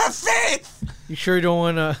have to have faith? You sure you don't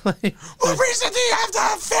want to? What reason do you have to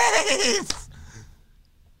have faith?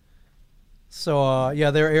 So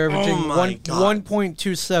yeah, they're averaging my God.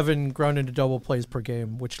 1.27 ground into double plays per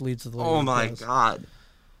game, which leads to the league. Oh my God.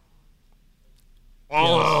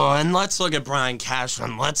 Oh, and let's look at Brian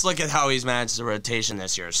Cashman. Let's look at how he's managed the rotation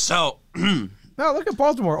this year. So, No, look at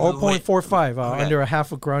Baltimore, 0.45, Okay. under a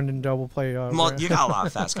half a ground into double play. well, you got a lot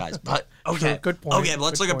of fast guys, but okay. Sure, good point. Okay,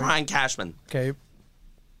 let's Good look at point. Brian Cashman. Okay.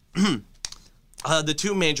 The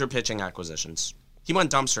two major pitching acquisitions. He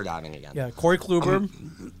went dumpster diving again. Yeah, Corey Kluber.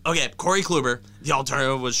 Okay, Corey Kluber. The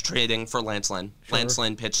alternative was trading for Lance Lynn. Sure. Lance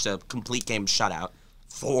Lynn pitched a complete game shutout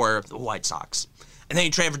for the White Sox. And then he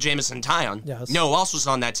traded for Jamison Tyone. Yes. You know who else was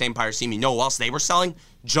on that same Pirates team? You know who else they were selling?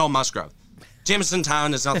 Joe Musgrove. Jamison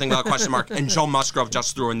Tyone is nothing but a question mark, and Joe Musgrove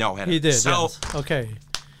just threw a no-hitter. He did. So, Yes. Okay.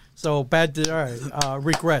 So all right.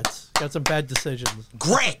 Regrets. Got some bad decisions.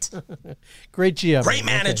 great. Great GM. Great Okay.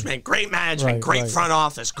 management, Right, great right. front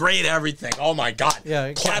office, great everything. Oh, my God.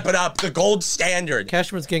 Yeah, Clap it up. The gold standard.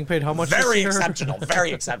 Cashman's getting paid how much? this Very year? exceptional.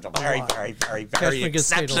 Very exceptional. Very, lot. very, very, very Cashman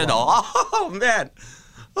gets paid a exceptional. Oh, man.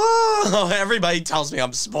 Oh, everybody tells me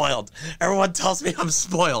I'm spoiled. Everyone tells me I'm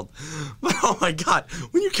spoiled. But oh my God,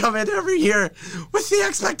 when you come in every year with the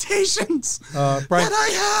expectations Brian- that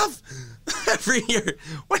I have every year,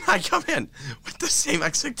 when I come in with the same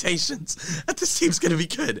expectations that this team's going to be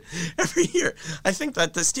good every year, I think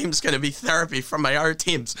that this team's going to be therapy from my other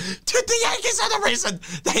teams. Dude, the Yankees are the reason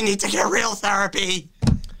they need to get real therapy.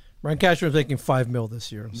 Brian Cashman's making $5 million this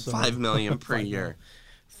year. So. $5 million per 5 year.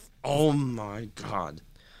 Oh my God.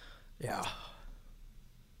 Yeah.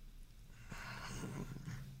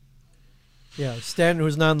 Yeah, Stanton,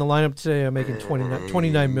 who's not in the lineup today, I'm making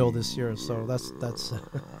 29 mil this year, so that's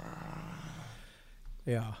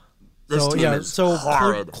yeah. This so team yeah, is so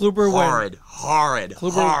horrid, Kluber went horrid.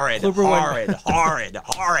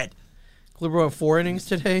 Kluber went 4 innings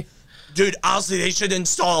today. Dude, honestly, they should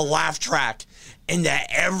install a laugh track into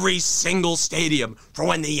every single stadium for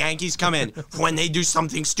when the Yankees come in, for when they do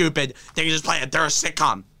something stupid, they can just play it. They're a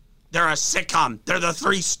sitcom. They're a sitcom. They're the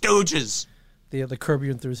Three Stooges. The Curb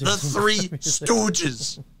Your Enthusiasm. The Three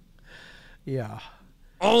Stooges. Yeah.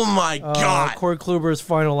 Oh my God. Corey Kluber's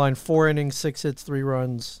final line: 4 innings, 6 hits, 3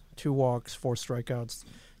 runs, 2 walks, 4 strikeouts,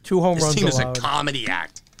 2 home This runs team is a allowed. comedy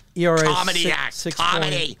act. ERA Comedy act.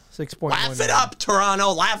 6.1. Laugh it up,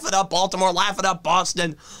 Toronto. Laugh it up, Baltimore. Laugh it up,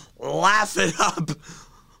 Boston. Laugh it up.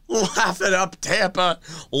 Laugh it up, Tampa.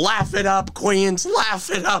 Laugh it up, Queens. Laugh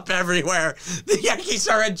it up everywhere. The Yankees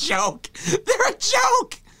are a joke. They're a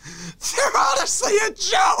joke. They're honestly a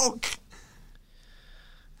joke.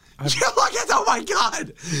 You look at, oh my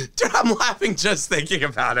God. Dude, I'm laughing just thinking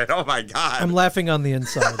about it. Oh my God. I'm laughing on the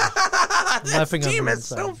inside. This team is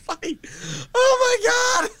so funny. Oh my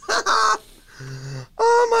God.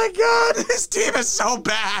 Oh my God. This team is so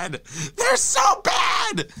bad. They're so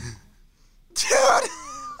bad. Dude.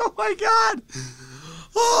 Oh my God.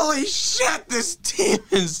 Holy shit. This team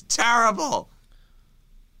is terrible.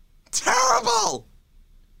 Terrible.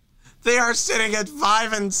 They are sitting at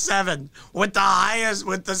 5-7 with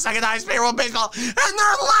the second highest payroll in baseball, and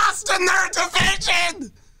they're last in their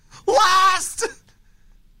division. Last.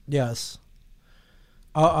 Yes.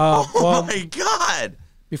 Oh my God.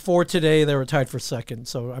 Before today, they were tied for second.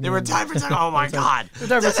 So they were tied for second. Oh my God.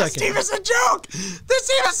 This team is a joke. This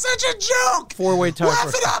team is such a joke. Four-way tie. Laugh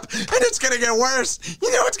it up, and it's gonna get worse.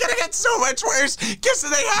 You know it's gonna get so much worse. Guess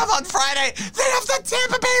what they have on Friday? They have the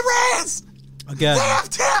Tampa Bay Rays. Again. They have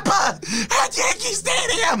Tampa at Yankee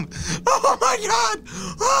Stadium. Oh my God.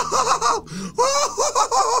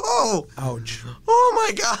 Oh. Ouch. Oh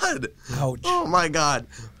my God. Ouch. Oh my God.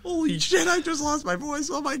 Holy shit, I just lost my voice.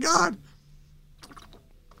 Oh my God.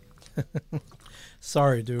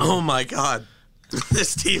 Sorry, dude. Oh my God.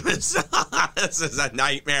 This team is this is a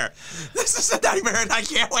nightmare. This is a nightmare and I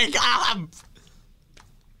can't wake up.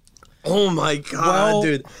 Oh my God,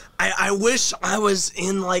 dude. I wish I was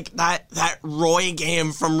in like that Roy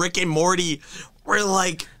game from Rick and Morty where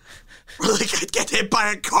like I'd get hit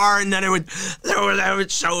by a car and then it would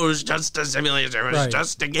show it was just a simulation. It was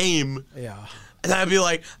just a game. Yeah. And I'd be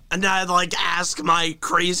like, and I'd like ask my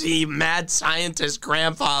crazy mad scientist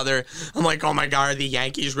grandfather, I'm like, oh my God, are the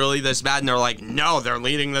Yankees really this bad? And they're like, no, they're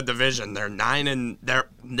leading the division. They're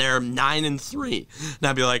 9-3. And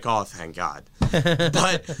I'd be like, oh, thank God.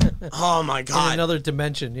 But oh my God. In another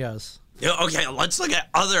dimension, yes. Okay, let's look at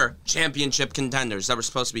other championship contenders that were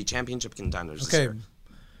supposed to be championship contenders this year.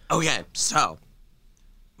 Okay, so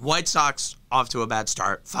White Sox off to a bad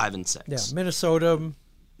start, 5-6. Yeah, Minnesota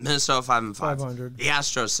 5-5. 500. The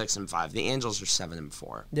Astros 6-5. The Angels are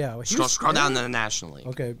 7-4. Yeah, scroll down to the National League.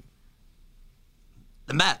 Okay.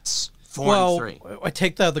 The Mets 4-3. Well, I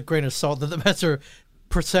take that with a grain of salt. That the Mets are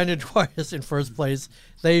percentage-wise in first place.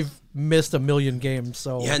 They've missed a million games.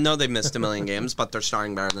 So yeah, no, they missed a million games, but they're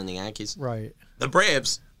starting better than the Yankees. Right. The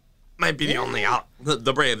Braves might be the only out.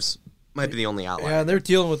 The Braves might be the only outlier. Yeah, and they're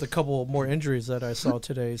dealing with a couple more injuries that I saw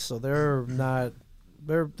today, so they're not.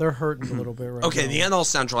 They're hurting a little bit right now. Okay, the NL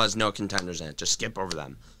Central has no contenders in it. Just skip over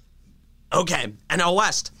them. Okay, NL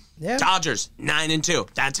West. Yeah. Dodgers 9-2.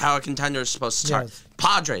 That's how a contender is supposed to start. Yes.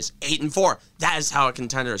 Padres 8-4. That is how a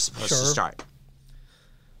contender is supposed to start.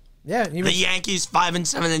 Yeah, the Yankees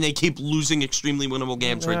 5-7, and they keep losing extremely winnable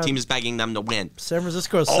games where a team is begging them to win. San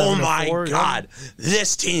Francisco is 7-4. Oh my God,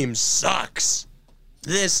 this team sucks.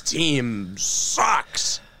 This team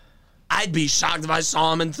sucks. I'd be shocked if I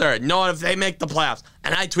saw them in third. No, if they make the playoffs,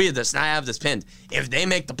 and I tweeted this, and I have this pinned. If they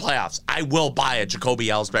make the playoffs, I will buy a Jacoby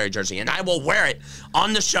Ellsbury jersey, and I will wear it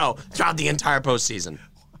on the show throughout the entire postseason.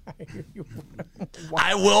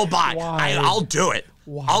 I will buy. I'll do it.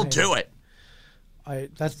 Why? I'll do it.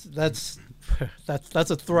 That's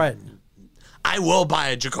a threat. I will buy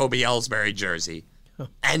a Jacoby Ellsbury jersey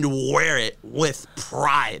and wear it with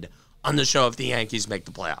pride on the show if the Yankees make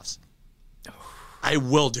the playoffs. I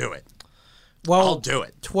will do it. Well, I'll do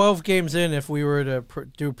it. 12 games in, if we were to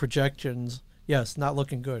do projections, yes, not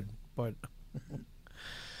looking good, but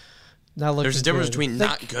not looking. There's a difference good. between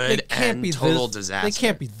not good and total disaster. They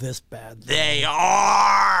can't be this bad. They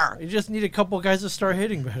are. You just need a couple guys to start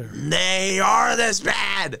hitting better. They are this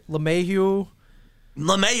bad. LeMahieu's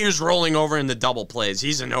rolling over in the double plays.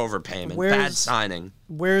 He's an overpayment. Bad signing.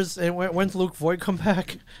 When's Luke Voigt come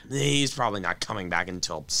back? He's probably not coming back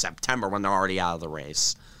until September when they're already out of the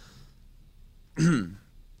race.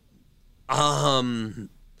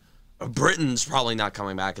 Britton's probably not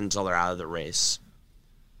coming back until they're out of the race.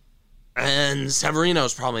 And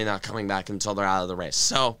Severino's probably not coming back until they're out of the race.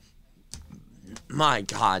 So, my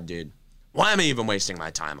God, dude. Why am I even wasting my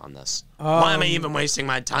time on this? Why am I even wasting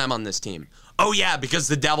my time on this team? Oh, yeah, because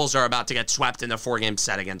the Devils are about to get swept in a 4-game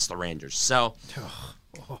set against the Rangers. So,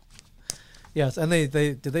 yes, and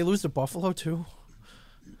did they lose to Buffalo too?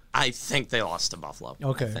 I think they lost to Buffalo.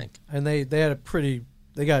 Okay, I think. And they had a pretty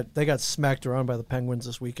they got smacked around by the Penguins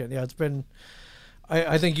this weekend. Yeah, it's been.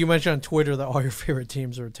 I think you mentioned on Twitter that all your favorite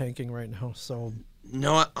teams are tanking right now. So, you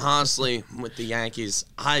know what? Honestly, with the Yankees,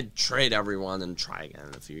 I'd trade everyone and try again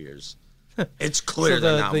in a few years. It's clear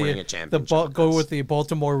they're not winning a championship. Go with the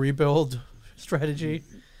Baltimore rebuild strategy.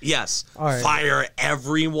 Yes. All right. Fire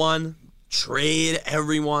everyone, trade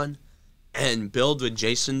everyone, and build with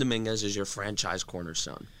Jason Dominguez as your franchise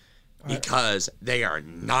cornerstone. Because they are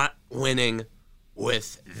not winning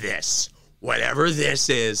with this. Whatever this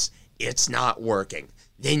is, it's not working.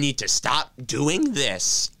 They need to stop doing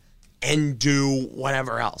this and do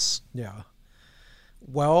whatever else. Yeah.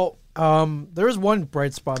 Well, there's one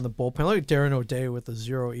bright spot in the bullpen. Look at Darren O'Day with a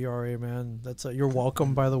 0 ERA, man. That's you're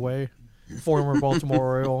welcome, by the way. Former Baltimore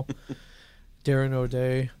Oriole, Darren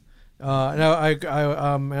O'Day. Now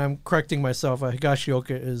I'm correcting myself.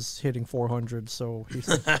 Higashioka is hitting 400, so he's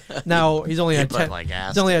only at 10.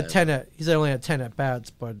 He's only at 10 at bats,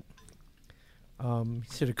 but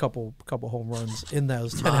he's hit a couple home runs in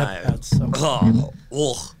those 10 at bats. So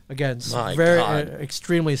again,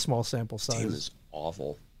 extremely small sample size. Team is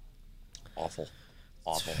awful.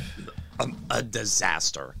 A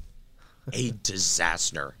disaster. A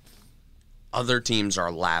disaster. Other teams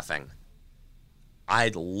are laughing.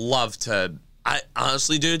 I'd love to.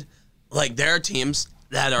 Honestly, dude, like there are teams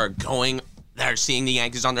that are seeing the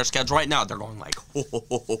Yankees on their schedule right now. They're going like, ho, ho,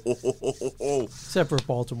 ho, ho, ho, ho, ho, ho. Except for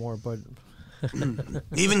Baltimore, but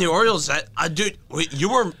even the Orioles. Dude,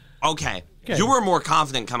 you were okay. You were more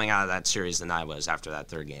confident coming out of that series than I was after that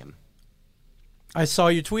third game. I saw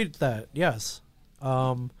you tweet that. Yes.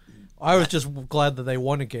 I was just glad that they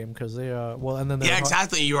won a game because they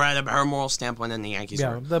exactly. You were at a better moral standpoint than the Yankees.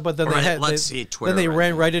 Yeah, were. But then Twitter. Then they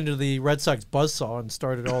ran right into the Red Sox buzzsaw and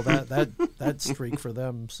started all that streak for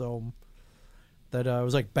them. So that it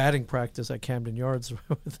was like batting practice at Camden Yards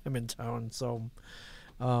with them in town. So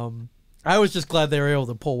I was just glad they were able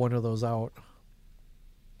to pull one of those out.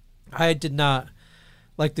 I did not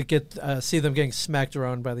like to see them getting smacked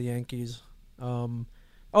around by the Yankees.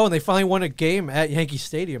 And they finally won a game at Yankee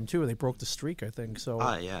Stadium, too. They broke the streak, I think. So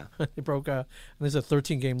yeah. They broke there's a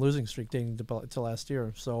 13-game losing streak dating to last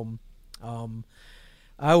year. So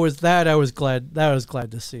I was glad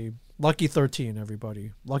to see. Lucky 13,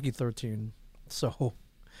 everybody. Lucky 13. So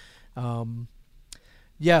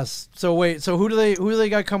yes. So wait, so who do they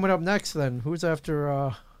got coming up next then? Who's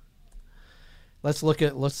after Let's look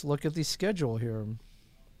at the schedule here.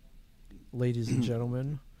 Ladies and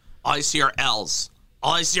gentlemen. All I see are L's.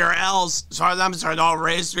 Sorry, I'm sorry. All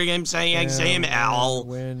Rays 3 games saying Yankee Stadium L.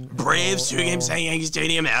 Braves 2 games saying Yankee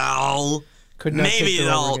Stadium L. Maybe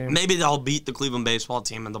they'll beat the Cleveland baseball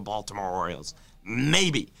team and the Baltimore Orioles.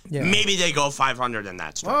 Maybe they go 500 in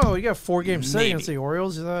that stretch. Oh, you got 4 games set against the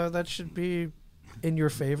Orioles. That should be in your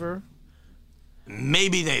favor.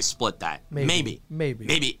 Maybe they split that. Maybe.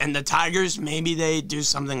 And the Tigers, maybe they do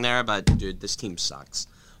something there. But dude, this team sucks.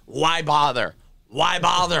 Why bother?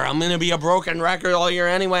 I'm going to be a broken record all year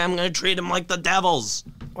anyway. I'm going to treat them like the Devils.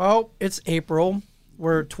 Well, it's April.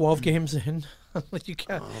 We're 12 games in. You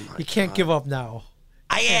can't give up now.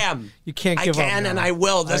 I am. You can't give up now. I can and I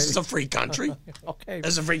will. This is a free country. Okay.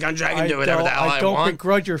 This is a free country. I can do whatever the hell I want. I don't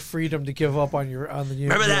begrudge your freedom to give up on the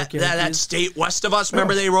Remember that state west of us?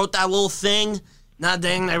 Remember they wrote that little thing? That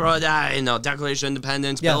thing they wrote that, Declaration of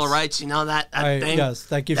Independence, Bill of Rights, that thing? Yes,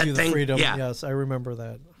 that gives you the freedom. Yeah. Yes, I remember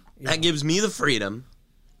that. Yeah. That gives me the freedom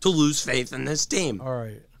to lose faith in this team. All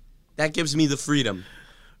right. That gives me the freedom.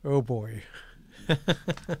 Oh, boy.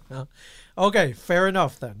 Okay, fair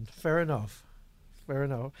enough then. Fair enough.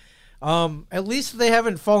 At least they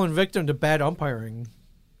haven't fallen victim to bad umpiring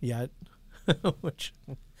yet, which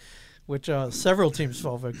several teams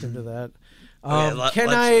fall victim to that.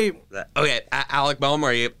 Alec Boehm,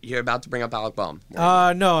 or you're about to bring up Alec Boehm?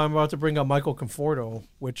 No, I'm about to bring up Michael Conforto,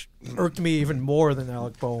 which irked me even more than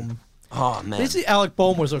Alec Boehm. Oh, man. Basically, Alec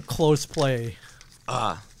Boehm was a close play.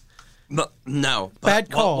 No.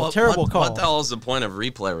 Bad call. Terrible call. What the hell is the point of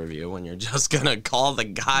replay review when you're just going to call the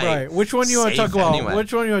guy? Right. Which one do you want to talk about? Anyway?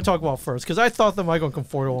 Which one do you want to talk about first? Because I thought the Michael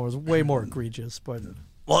Conforto one was way more egregious, but...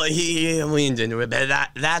 Well, he leaned into it, but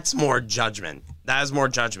that's more judgment. That is more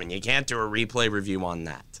judgment. You can't do a replay review on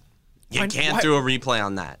that. You can't do a replay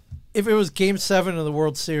on that. If it was Game 7 of the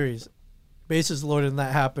World Series, bases loaded and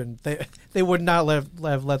that happened, they would not have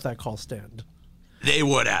let that call stand. They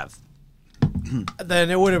would have.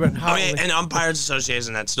 Then it would have been hot. Okay, an umpires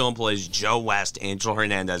association that still employs Joe West, Angel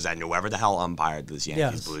Hernandez, and whoever the hell umpired this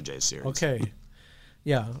Yankees Blue Jays series. Okay.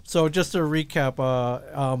 Yeah. So just to recap,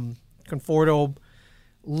 Conforto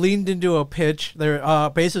leaned into a pitch. There,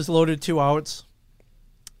 bases loaded, 2 outs,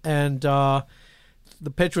 and the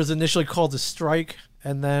pitch was initially called a strike,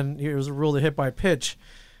 and then it was ruled a hit by pitch.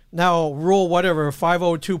 Now, rule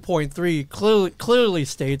 502.3 clearly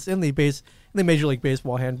states in the Major League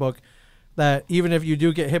Baseball handbook that even if you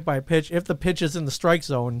do get hit by a pitch, if the pitch is in the strike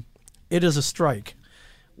zone, it is a strike.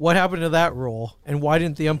 What happened to that rule, and why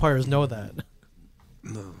didn't the umpires know that?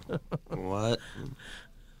 What?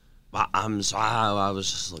 I'm sorry. I was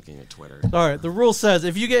just looking at Twitter. All right. The rule says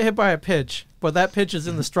if you get hit by a pitch, but that pitch is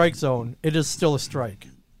in the strike zone, it is still a strike.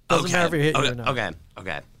 Doesn't matter if you hit you or not.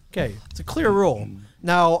 Okay. It's a clear rule.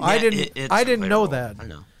 Now, Yeah, I it's didn't a know clear that. rule. I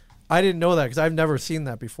know. I didn't know that because I've never seen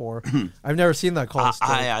that before. I've never seen that call.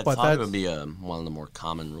 I but thought it would be one of the more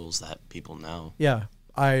common rules that people know. Yeah.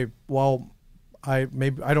 I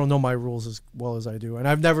don't know my rules as well as I do, and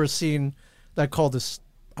I've never seen that called this.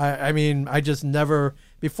 I mean, I just never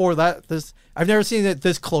before that. I've never seen it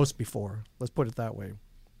this close before. Let's put it that way.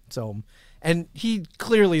 So, and he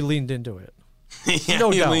clearly leaned into it. Yeah, no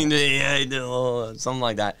he doubt. leaned in, yeah, he did a little, something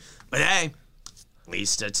like that. But hey, at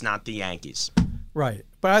least it's not the Yankees. Right,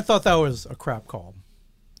 but I thought that was a crap call.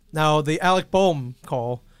 Now the Alec Boehm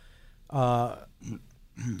call,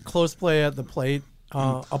 close play at the plate.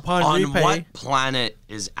 Upon On replay, what planet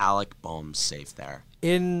is Alec Boehm safe there?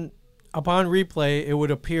 Upon replay, it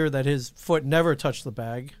would appear that his foot never touched the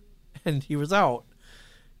bag, and he was out.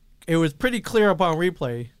 It was pretty clear upon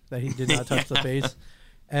replay that he did not touch the base,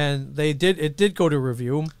 and it did go to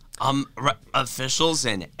review. Officials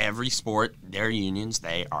in every sport, their unions,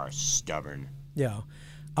 they are stubborn. Yeah.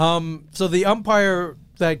 So the umpire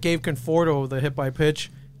that gave Conforto the hit by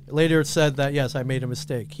pitch later said that yes, I made a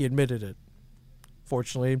mistake. He admitted it.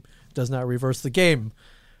 Fortunately, does not reverse the game.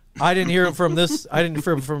 I didn't hear it from this. I didn't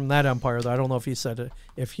hear it from that umpire, though. I don't know if he said it.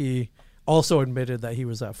 If he also admitted that he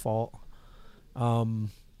was at fault. For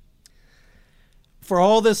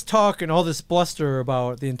all this talk and all this bluster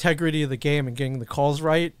about the integrity of the game and getting the calls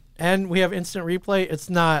right, and we have instant replay, it's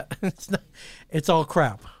not. It's all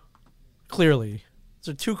crap. Clearly,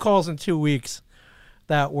 so 2 calls in 2 weeks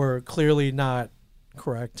that were clearly not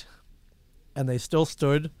correct, and they still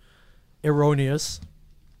stood erroneous.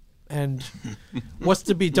 And what's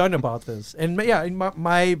to be done about this? And yeah,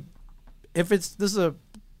 if this is a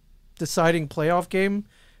deciding playoff game,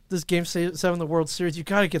 this Game 7 of the World Series, you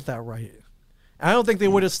got to get that right. I don't think they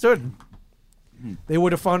would have stood. They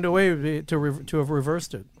would have found a way to have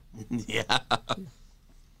reversed it. Yeah.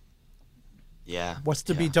 Yeah. What's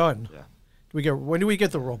to be done? Yeah. When do we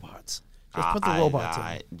get the robots? Just put the robots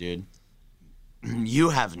in. Dude, you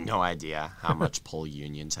have no idea how much pull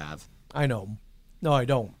unions have. I know. No, I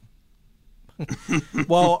don't.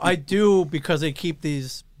 Well, I do because they keep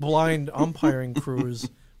these blind umpiring crews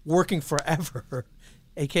working forever,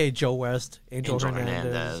 a.k.a. Joe West, Angel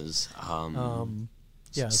Hernandez.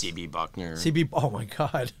 Yes. CB Buckner. Oh, my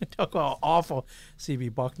God. Talk about awful.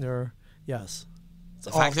 CB Buckner. Yes.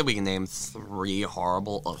 The fact that we can name 3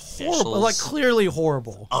 horrible officials. Horrible, like clearly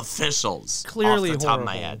horrible. Officials. Clearly off the top horrible. of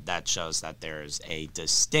my head, that shows that there's a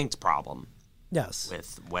distinct problem. Yes.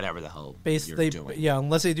 With whatever the hell you're doing. Yeah,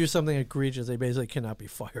 unless they do something egregious, they basically cannot be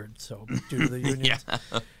fired. So due to the unions.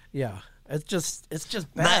 Yeah. It's just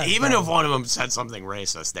bad. Even if one of them said something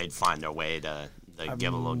racist, they'd find a way to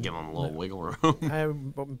give them a little wiggle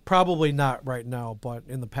room. Probably not right now, but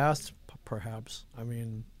in the past, perhaps. I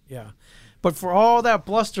mean, yeah. But for all that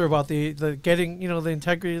bluster about the getting, the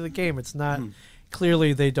integrity of the game, it's not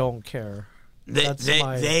clearly they don't care.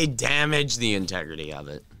 They damage the integrity of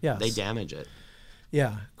it. Yes. They damage it.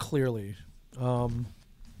 Yeah, clearly.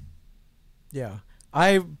 Yeah.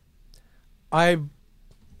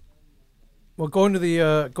 Well, going to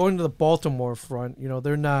the Baltimore front,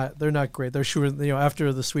 they're not great. They're shooting,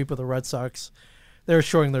 after the sweep of the Red Sox, they're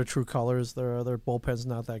showing their true colors. Their bullpen's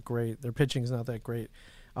not that great. Their pitching's not that great.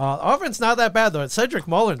 Offense not that bad though. It's Cedric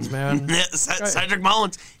Mullins, man. Cedric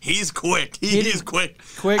Mullins, he's quick. He's quick.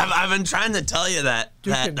 I've been trying to tell you that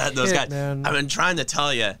those guys. Man. I've been trying to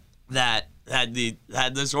tell you that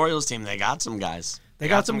this Orioles team, they got some guys. They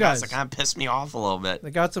got some guys that kind of pissed me off a little bit.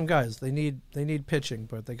 They got some guys. They need pitching,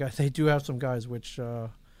 but they do have some guys which they're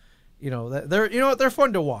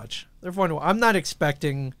fun to watch. They're fun to watch. I'm not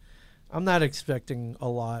expecting a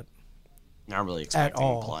lot. Not really expecting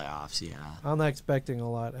playoffs, yeah. I'm not expecting a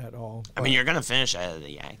lot at all. I mean, you're going to finish ahead of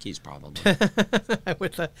the Yankees, probably.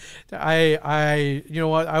 I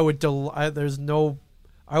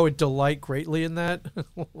would delight greatly in that.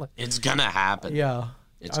 It's going to happen. Yeah.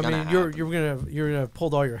 You're gonna have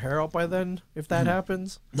pulled all your hair out by then if that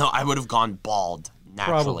happens. No, I would have gone bald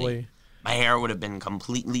naturally. Probably. My hair would have been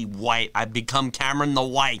completely white. I'd become Cameron the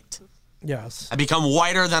White. Yes. I become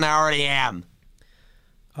whiter than I already am.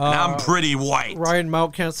 And I'm pretty white. Ryan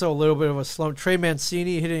Mountcastle, a little bit of a slump. Trey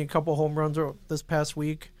Mancini hitting a couple home runs this past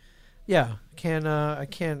week. Yeah, I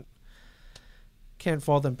can't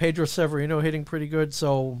fault them. Pedro Severino hitting pretty good.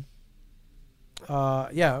 So,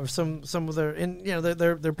 some of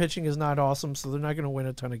their pitching is not awesome, so they're not going to win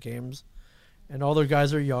a ton of games, and all their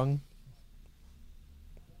guys are young.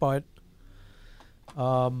 But,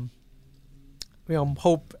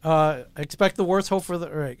 hope, expect the worst,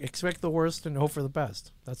 expect the worst, and hope for the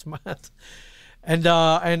best. That's my. And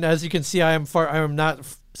as you can see, I am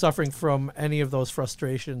not suffering from any of those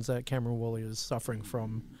frustrations that Cameron Woolley is suffering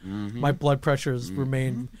from. Mm-hmm. My blood pressures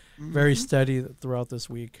remain very steady throughout this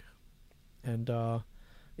week, and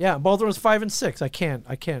Baltimore's 5-6.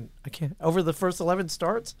 I can't over the first 11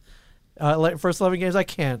 starts, first 11 games. I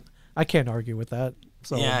can't argue with that.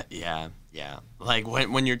 So yeah. Like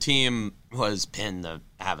when your team was pinned to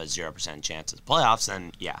have a 0% chance at the playoffs,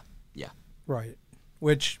 then yeah. Right,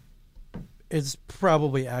 which is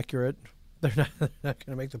probably accurate. They're not going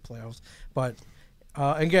to make the playoffs, but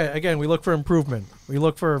again, we look for improvement.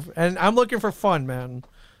 And I'm looking for fun, man.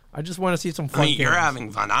 I just want to see some fun. You're games.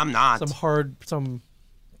 having fun. I'm not. Some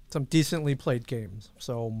decently played games.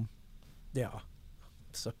 So, yeah.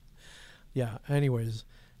 Anyways,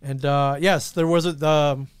 and yes, there was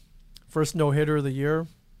the first no-hitter of the year,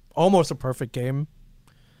 almost a perfect game.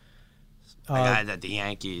 A guy that the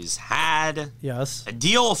Yankees had Yes. a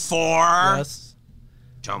deal for. Yes.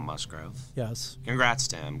 Joe Musgrove. Yes. Congrats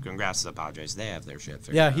to him. Congrats to the Padres. They have their shit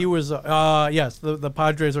figured Yeah, out. he was. Yes, the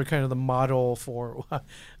Padres are kind of the model for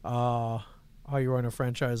how you run a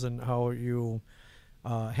franchise and how you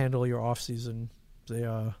handle your off season.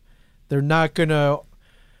 They're not gonna.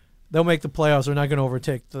 They'll make the playoffs. They're not gonna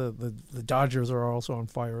overtake the Dodgers are also on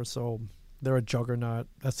fire. So they're a juggernaut.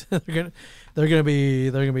 That's they're gonna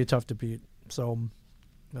be tough to beat. So,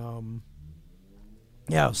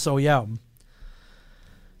 yeah.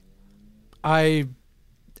 I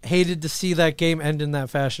hated to see that game end in that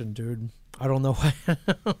fashion, dude. I don't know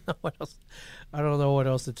what else. I don't know what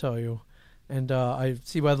else to tell you. And I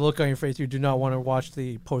see by the look on your face you do not want to watch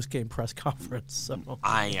the post-game press conference. So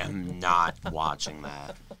I am not watching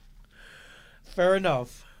that. Fair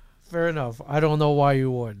enough. I don't know why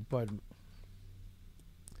you would, but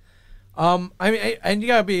I mean, and you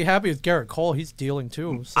gotta be happy with Garrett Cole. He's dealing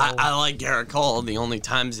too. So. I like Garrett Cole. The only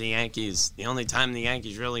time the Yankees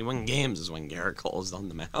really win games is when Garrett Cole's on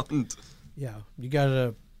the mound. Yeah, you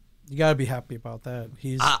gotta be happy about that.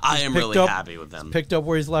 I am really happy with them. Picked up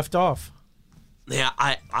where he's left off. Yeah,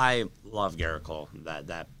 I love Garrett Cole.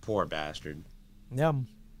 That poor bastard. Yeah.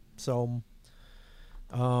 So,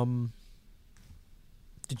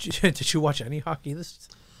 did you watch any hockey this?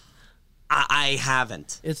 I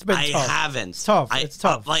haven't. It's been tough. I haven't. It's tough. It's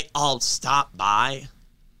tough. I'll stop by.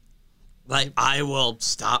 I will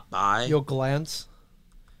stop by. You'll glance.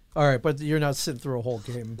 All right, but you're not sitting through a whole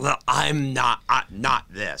game. Well, I'm not.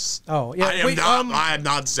 Not this. Oh yeah. I am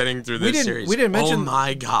not sitting through this series. We didn't mention. Oh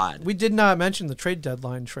my god. We did not mention the trade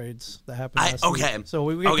deadline trades that happened last week. So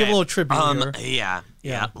we give a little tribute here.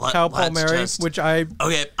 Yeah. Kyle Palmieri, which I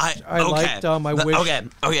liked. I wish.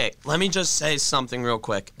 Okay. Let me just say something real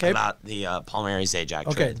quick about the Palmieri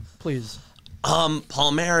Zajac trade. Okay, please.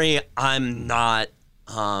 Palmieri, I'm not.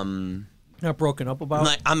 Not broken up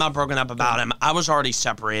about. I'm not broken up about him. I was already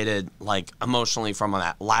separated, emotionally from him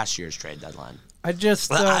at last year's trade deadline.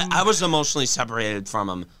 I was emotionally separated from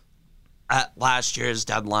him at last year's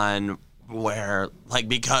deadline, where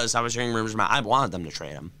because I was hearing rumors about I wanted them to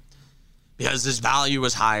trade him because his value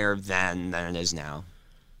was higher then than it is now.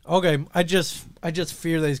 Okay, I just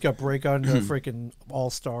fear that he's got to break out into a freaking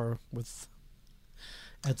all-star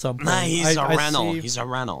at some point. Nah, he's a rental. He's a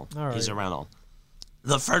rental. All right. He's a rental.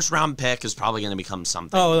 The first round pick is probably going to become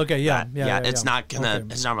something. Oh, okay, yeah. It's not gonna. Okay.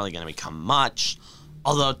 It's not really going to become much.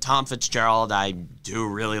 Although Tom Fitzgerald, I do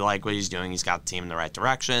really like what he's doing. He's got the team in the right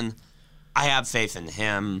direction. I have faith in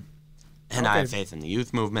him, and I have faith in the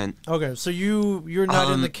youth movement. Okay, so you're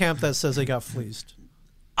not in the camp that says they got fleeced.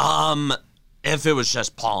 If it was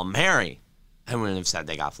just Palmieri, I wouldn't have said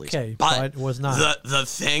they got fleeced. Okay, but it was not. The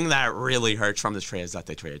thing that really hurts from this trade is that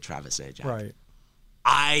they traded Travis Zajac. Right.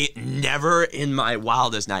 I never in my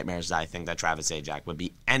wildest nightmares did I think that Travis Zajac would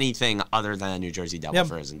be anything other than a New Jersey Devil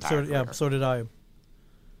for his entire career. Yeah, so did I.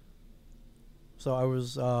 So I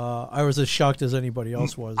was as shocked as anybody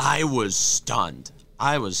else was. I was stunned.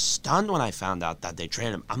 I was stunned when I found out that they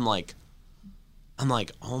traded him. I'm like,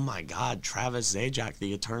 oh my God, Travis Zajac,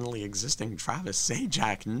 the eternally existing Travis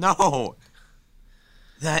Zajac. No.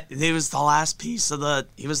 That he was the last piece of the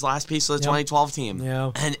 2012 team.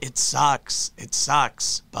 Yeah. And it sucks. It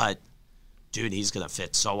sucks. But dude, he's gonna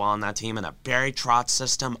fit so well on that team in a Barry Trotz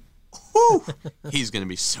system. Whew, he's gonna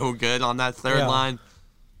be so good on that third line.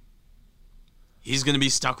 He's gonna be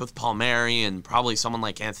stuck with Palmieri and probably someone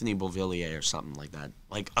like Anthony Beauvillier or something like that.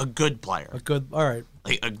 Like a good player. All right.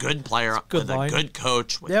 Like a good player with a good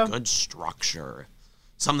coach with good structure.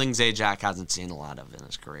 Something Zajac hasn't seen a lot of in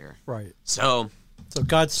his career. Right. So So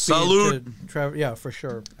Godspeed. Salute. Yeah, for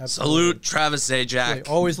sure. Absolutely. Salute Travis Zajac.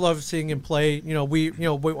 Always loved seeing him play. We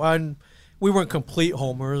weren't complete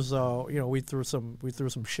homers. We threw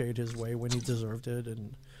some shade his way when he deserved it,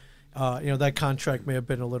 and that contract may have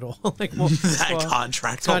been a little like that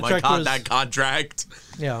contract. Oh my God, that contract.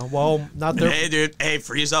 Yeah, well, not their. Hey, dude. Hey,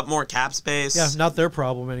 frees up more cap space. Yeah, not their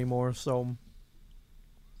problem anymore. So.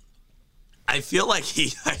 I feel like he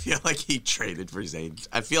traded for Zajac.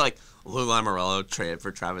 I feel like Lou Lamoriello traded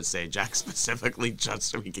for Travis Zajac specifically just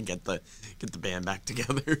so he could get the band back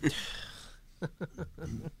together.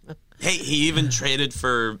 Hey, he even traded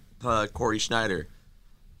for Corey Schneider,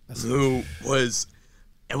 who was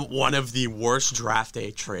one of the worst draft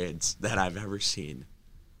day trades that I've ever seen.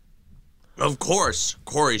 Of course,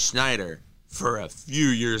 Corey Schneider for a few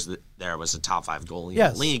years there was a top 5 goalie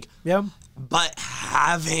in the league. Yeah. But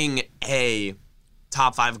having a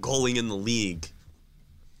top 5 goalie in the league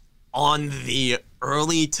on the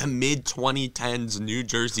early to mid 2010s New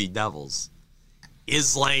Jersey Devils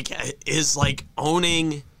is like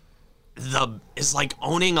owning a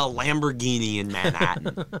Lamborghini in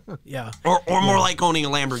Manhattan. Yeah. Or more like owning a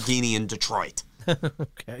Lamborghini in Detroit.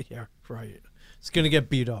 Okay, yeah, right. It's gonna get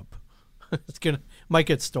beat up. Might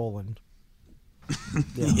get stolen.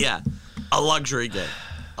 Yeah. A luxury good.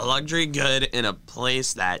 A luxury good in a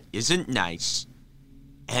place that isn't nice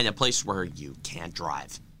and a place where you can't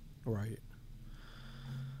drive. Right.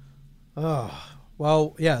 Oh,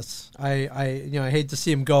 well, yes. I hate to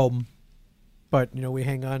see him go, but we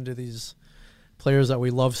hang on to these players that we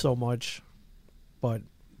love so much. But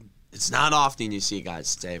it's not often you see guys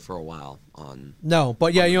stay for a while on. No,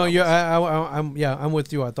 but yeah, I'm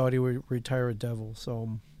with you. I thought he would retire a Devil,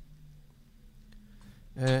 so.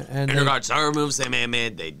 And in regards to other moves they may have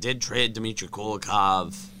made, they did trade Dmitry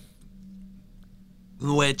Kulikov,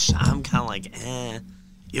 which I'm kind of like,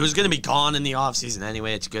 He was going to be gone in the offseason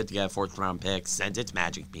anyway. It's good to get a 4th-round pick. Send it to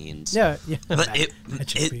Magic Beans. Yeah. But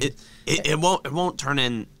it won't turn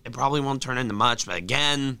in. It probably won't turn into much. But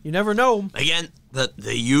again, you never know. Again,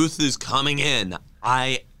 the youth is coming in.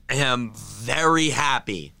 I am very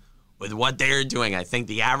happy with what they're doing. I think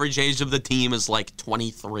the average age of the team is like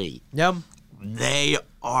 23. Yeah. They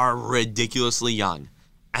are ridiculously young.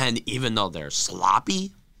 And even though they're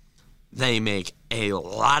sloppy, they make a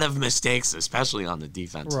lot of mistakes, especially on the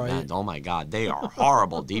defensive end. Oh, my God. They are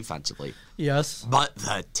horrible defensively. Yes. But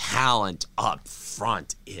the talent up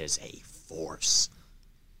front is a force.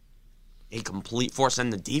 A complete force.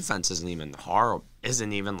 And the defense isn't even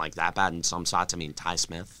like that bad in some spots. I mean, Ty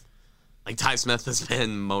Smith. Like, Ty Smith has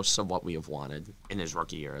been most of what we have wanted in his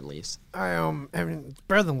rookie year, at least. I mean, it's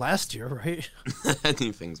better than last year, right?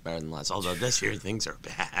 Anything's better than last. Although this year things are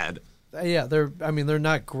bad. Yeah, they're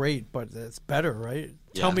not great, but it's better, right?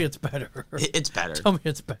 Yeah. Tell me it's better. It's better. Tell me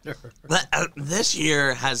it's better. This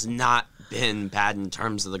year has not been bad in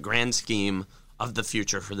terms of the grand scheme of the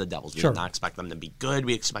future for the Devils. We did not expect them to be good.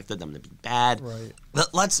 We expected them to be bad. Right.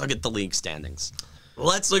 Let's look at the league standings.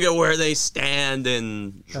 Let's look at where they stand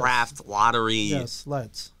in draft lottery. Yes,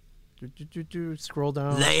 let's. Scroll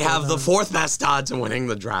down. They have the 4th best odds of winning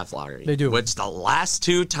the draft lottery. They do. Which the last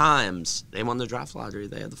 2 times they won the draft lottery,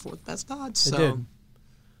 they had the 4th best odds.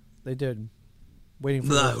 They did. Waiting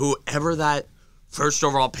for whoever that first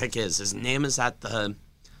overall pick is. His name is at the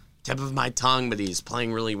tip of my tongue, but he's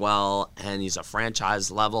playing really well, and he's a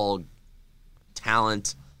franchise-level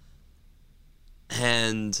talent.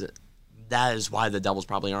 And that is why the Devils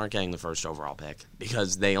probably aren't getting the first overall pick,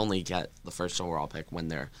 because they only get the first overall pick when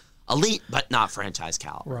they're elite, but not franchise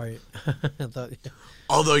caliber. Right.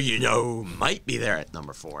 Although who might be there at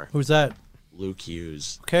number 4. Who's that? Luke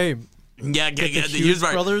Hughes. Okay. Yeah, get the Hughes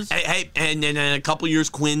brothers. Hey, and in a couple years,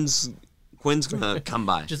 Quinn's gonna come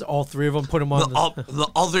by. Just all 3 of them, put them on.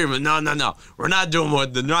 All 3 of them. No. We're not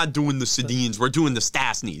doing they're not doing the Sedins. We're doing the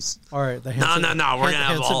Stastnys. All right. No. We're gonna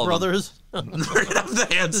have all brothers. We're gonna have the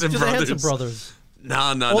Hanson brothers. The Hanson brothers.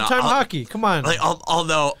 No. Old time hockey. Come on. Like,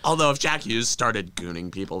 although if Jack Hughes started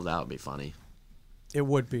gooning people, that would be funny. It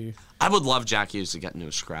would be. I would love Jack Hughes to get into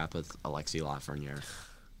a scrap with Alexi Lafreniere.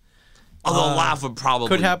 Although Laugh would probably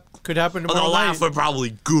could happen tomorrow night. Laugh would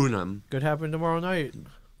probably goon him. Could happen tomorrow night.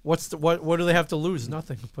 What do they have to lose?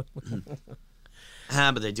 Nothing.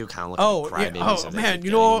 But they do kind of look like crybabies. Oh man,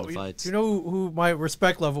 you know who my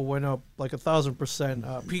respect level went up like 1,000%.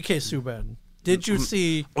 PK Subban. Did you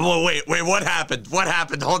see? Oh wait, what happened? What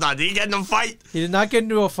happened? Hold on, did he get in a fight? He did not get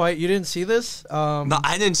into a fight. You didn't see this? No,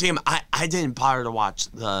 I didn't see him. I didn't bother to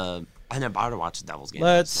watch the Devils game.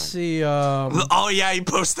 Let's see. Oh yeah, he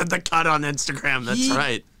posted the cut on Instagram. That's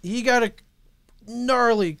right. He got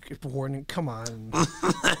gnarly warning. Come on.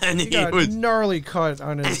 And he got a gnarly cut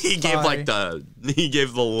on his he thigh.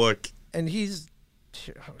 gave the look. And he's,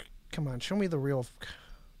 come on, show me the real.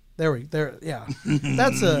 There, yeah.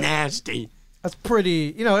 That's nasty. That's pretty.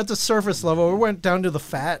 It's a surface level. We went down to the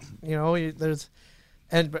fat.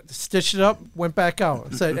 But stitched it up, went back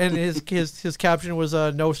out. Said, and his caption was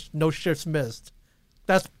no shifts missed.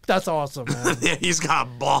 That's awesome, man. Yeah, he's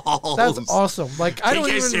got balls. That's awesome. Like I don't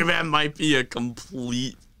even. PK might be a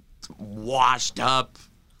complete washed up.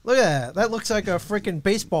 Look at that. That looks like a freaking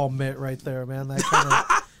baseball mitt right there, man. That kind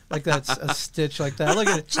of like that's a stitch like that. Look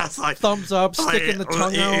at it. Just like thumbs up, sticking the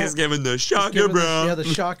tongue out. He's giving the shaka, bro. The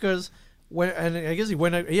shakas. And I guess he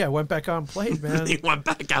went back out and played, man. He went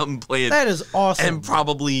back out and played. That is awesome. And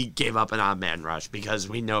probably gave up an odd man rush because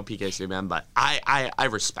we know PK Subban, but I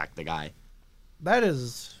respect the guy. That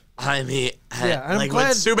is. I mean, yeah, I'm like glad.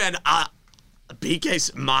 with Subban,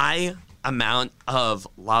 my amount of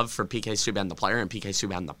love for PK Subban the player and PK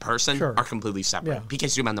Subban the person are completely separate. Yeah. PK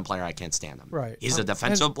Subban the player, I can't stand him. Right. He's a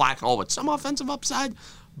defensive black hole with some offensive upside,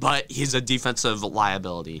 but he's a defensive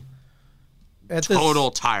liability. Total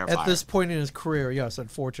tire fire. At this point in his career, yes,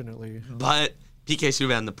 unfortunately. But PK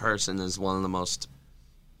Subban the person is one of the most.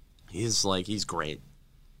 He's great.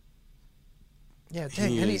 Yeah,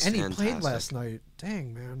 dang, and he played last night.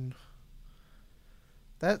 Dang, man.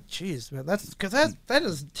 Jeez, man. That's because that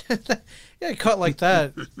is yeah, cut like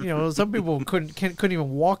that. Some people couldn't even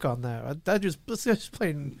walk on that. That just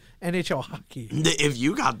playing NHL hockey. If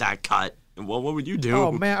you got that cut, what would you do?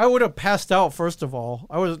 Oh man, I would have passed out. First of all,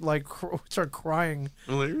 I would start crying.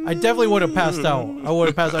 I definitely would have passed out. I would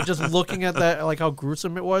have passed out just looking at that, like how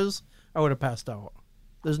gruesome it was. I would have passed out.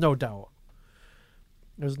 There's no doubt.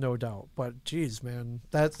 But geez, man,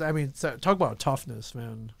 talk about toughness,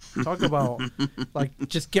 man. Talk about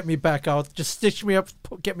just get me back out, just stitch me up,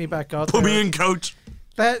 get me back out. Put me in, coach.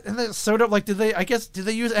 That sewed up. Like, did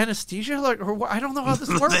they use anesthesia? Like, or what? I don't know how this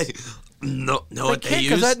works. No, they can't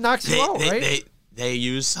because that knocks you out, right? They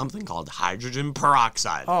use something called hydrogen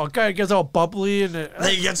peroxide. Oh, God, it gets all bubbly and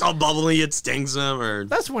it gets all bubbly. It stings them. Or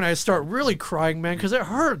that's when I start really crying, man, because it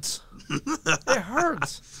hurts. It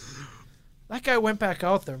hurts. That guy went back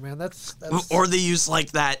out there, man. That's or they use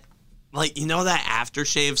that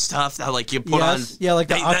aftershave stuff that you put on. Yeah, like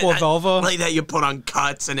the aqua velva. Like that you put on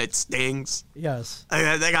cuts and it stings. Yes.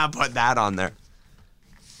 They gotta put that on there.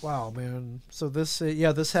 Wow, man. So this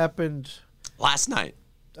happened last night.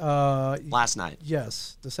 Last night.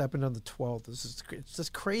 Yes, this happened on the 12th. It's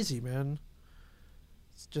just crazy, man.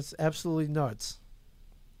 It's just absolutely nuts.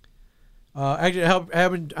 Actually, it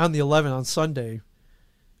happened on the 11th on Sunday.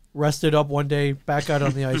 Rested up one day, back out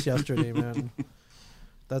on the ice yesterday, man.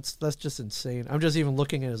 That's just insane. I'm just even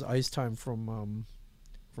looking at his ice time from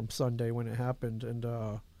Sunday when it happened, and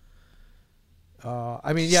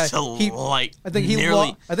I mean, yeah, I think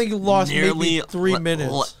he lost maybe 3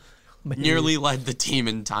 minutes. Nearly led the team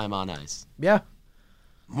in time on ice. Yeah.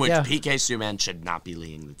 Which PK Subban should not be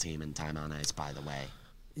leading the team in time on ice, by the way.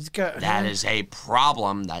 That is a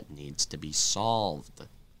problem that needs to be solved.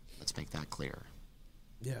 Let's make that clear.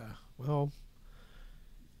 Yeah, well...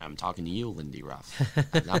 I'm talking to you, Lindy Ruff.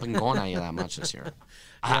 I've not been going at you that much this year.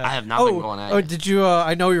 I have not been going at you. Did you...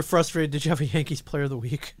 I know you're frustrated. Did you have a Yankees Player of the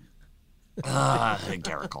Week?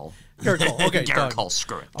 Garrett Cole. Garrett Cole, okay. Garrett Cole,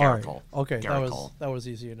 screw it. Garrett Cole. Okay, that was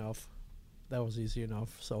easy enough.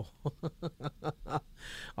 So...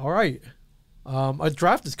 All right. A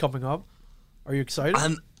draft is coming up. Are you excited?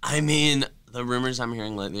 I mean... The rumors I'm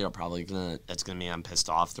hearing lately are probably it's gonna mean I'm pissed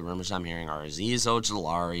off. The rumors I'm hearing are Aziz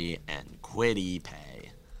Ojulari and Kwity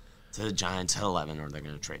Paye to the Giants at 11, or they're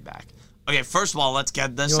gonna trade back. Okay, first of all, let's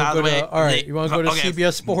get this out of the way. All right, you want to go to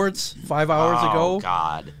CBS Sports 5 hours ago? Oh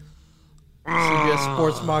God. CBS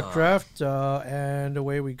Sports mock draft, and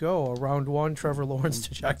away we go. Round 1, Trevor Lawrence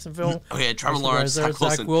to Jacksonville. Okay, Trevor Lawrence, Zach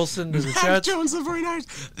Wilson to the Jets. Jones, the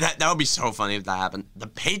 49ers. That would be so funny if that happened. The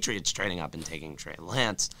Patriots trading up and taking Trey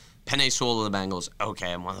Lance. Penei Sewell to the Bengals.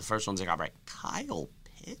 Okay, and one of the first ones they got right. Kyle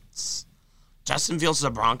Pitts. Justin Fields to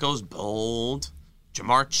the Broncos. Bold.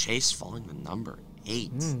 Jamar Chase falling to number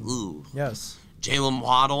 8. Ooh. Yes. Jalen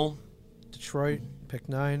Waddle. Detroit, pick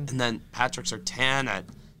 9. And then Patrick Surtain at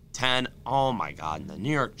 10. Oh, my God. And the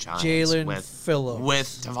New York Giants. Jalen Phillips. With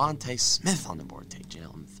Devontae Smith on the board. Take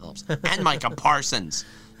Jalen Phillips. And Micah Parsons.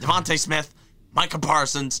 Devontae Smith, Micah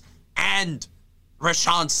Parsons, and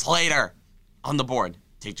Rashawn Slater on the board.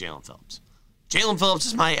 Take Jalen Phillips. Jalen Phillips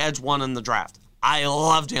is my edge 1 in the draft. I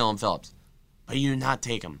love Jalen Phillips. But you do not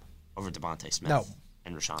take him over Devontae Smith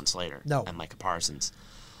and Rashawn Slater and Micah Parsons.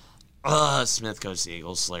 Smith goes to the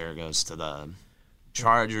Eagles. Slater goes to the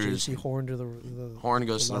Chargers. JC Horn to the Horn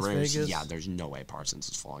goes to the Las Raiders. Vegas. Yeah, there's no way Parsons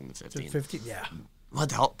is falling to 15. 15, yeah. What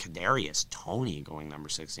the hell? Kadarius Toney going number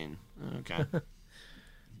 16. Okay.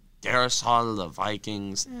 Darius Hall to the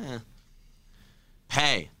Vikings.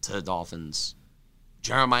 Pay to the Dolphins.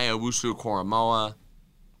 Jeremiah Owusu-Koramoah,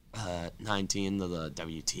 19 to the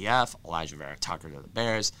WTF. Elijah Vera Tucker to the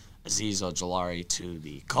Bears. Azeez Ojulari to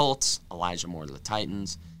the Colts. Elijah Moore to the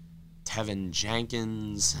Titans. Tevin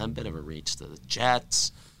Jenkins, a bit of a reach to the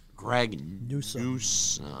Jets. Greg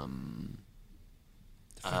Newsome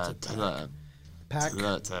to the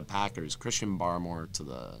Packers. Christian Barmore to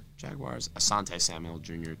the Jaguars. Asante Samuel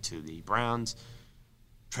Jr. to the Browns.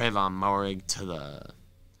 Trayvon Moehrig to the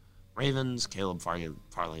Ravens. Caleb Farley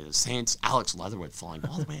to the Saints. Alex Leatherwood falling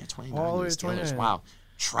all the way to 29 all the way to to the Steelers. 29. Wow.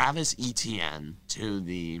 Travis Etienne to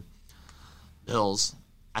the Bills.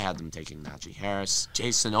 I had them taking Najee Harris.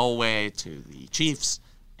 Jason Olway to the Chiefs.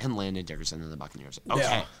 And Landon Dickerson to the Buccaneers. Okay.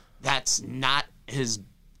 Yeah. That's not as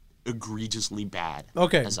egregiously bad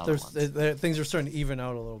Okay, as other ones. things are starting to even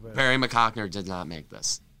out a little bit. Barry McCockner did not make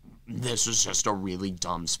this. This was just a really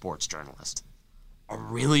dumb sports journalist. A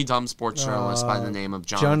really dumb sports journalist by the name of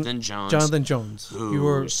Jonathan Jones. Jonathan Jones.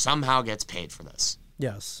 Who somehow gets paid for this.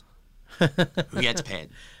 Yes. Who gets paid.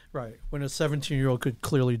 Right. When a 17-year-old could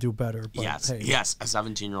clearly do better. But Yes. hey. Yes. A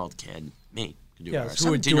 17-year-old kid. Me. Could do Yes,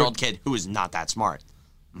 better. A 17-year-old kid who is not that smart.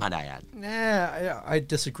 Might I add. Nah, I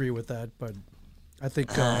disagree with that, but I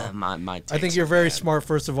think my I think you're very smart,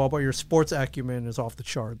 first of all, but your sports acumen is off the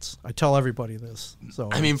charts. I tell everybody this. So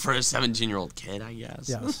I mean, for a 17-year-old kid, I guess.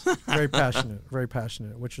 yes, very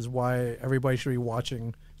passionate, which is why everybody should be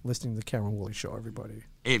watching, listening to the Cameron Woolley Show. Everybody.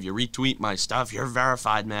 Hey, if you retweet my stuff, you're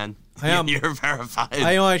verified, man. I am. You're verified.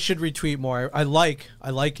 I know I should retweet more. I like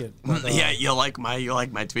it. But, yeah, you like my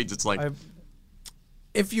tweets. It's like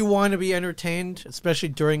if you want to be entertained, especially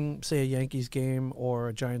during, say, a Yankees game or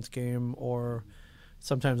a Giants game or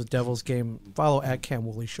sometimes a Devils game, follow at Cam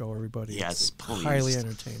Woolley Show, everybody. Yes, it's please. Highly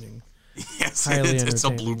entertaining. Yes, Highly it's a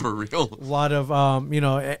entertaining. blooper reel. A lot of,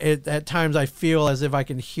 at times I feel as if I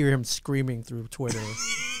can hear him screaming through Twitter,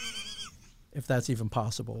 if that's even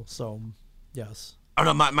possible. So, yes. Oh,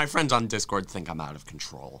 no, my friends on Discord think I'm out of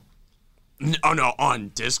control. Oh, no, on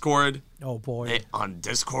Discord. Oh, boy. On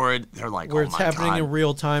Discord, they're like, Where oh, it's my happening God. in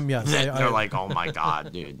real time, yes. They're like, oh, my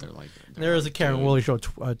God, dude. They're like... There is a Karen Woolley Show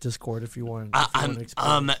Discord if you want. That's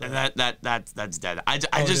dead. I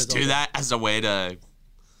just do that as a way to...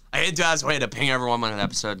 I do that as a way to ping everyone when an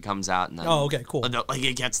episode comes out. And then, okay, cool. Like,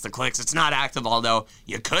 it gets the clicks. It's not active, although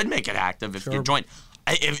you could make it active if Sure. you join.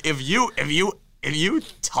 If you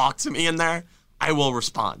talk to me in there, I will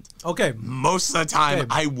respond. Okay. Most of the time, Okay.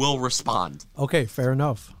 I will respond. Okay, fair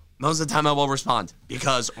enough. Most of the time, I will respond.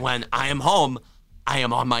 Because when I am home, I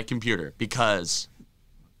am on my computer. Because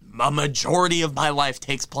a majority of my life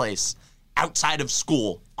takes place outside of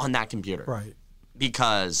school on that computer. Right.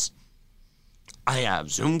 Because I have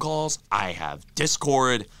Zoom calls, I have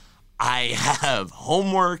Discord, I have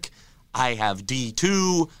homework, I have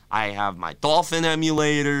D2, I have my Dolphin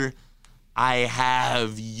emulator, I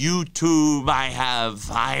have YouTube,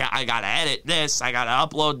 I gotta edit this, I gotta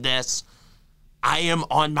upload this. I am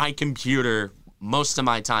on my computer most of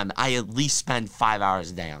my time. I at least spend 5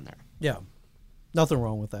 hours a day on there. Yeah. Nothing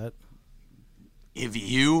wrong with that. If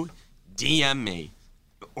you DM me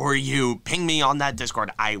or you ping me on that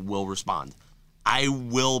Discord, I will respond. I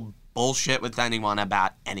will bullshit with anyone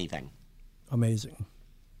about anything. Amazing.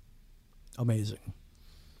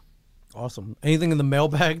 Awesome. Anything in the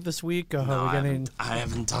mailbag this week? No, I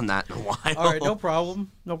haven't done that in a while. All right, no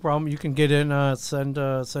problem. You can get in, send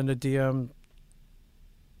a DM,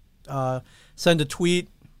 send a tweet,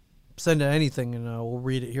 send anything, and we'll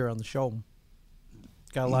read it here on the show.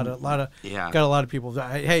 Got a lot of people.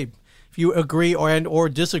 Hey, if you agree or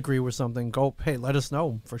disagree with something, let us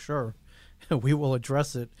know for sure. We will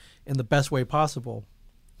address it in the best way possible,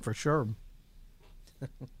 for sure.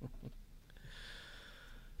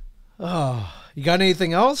 Oh, you got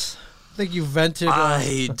anything else? I think you vented.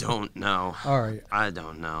 I don't know. All right. I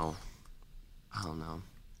don't know.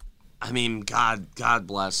 I mean, God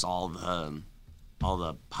bless all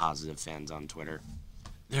the positive fans on Twitter.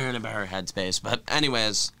 They're in a better headspace. But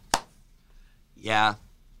anyways, yeah.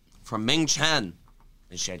 From Ming Chen,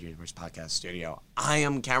 the Shared Universe Podcast Studio, I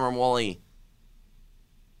am Cameron Woolley.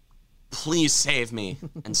 Please save me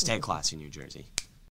and stay classy, New Jersey.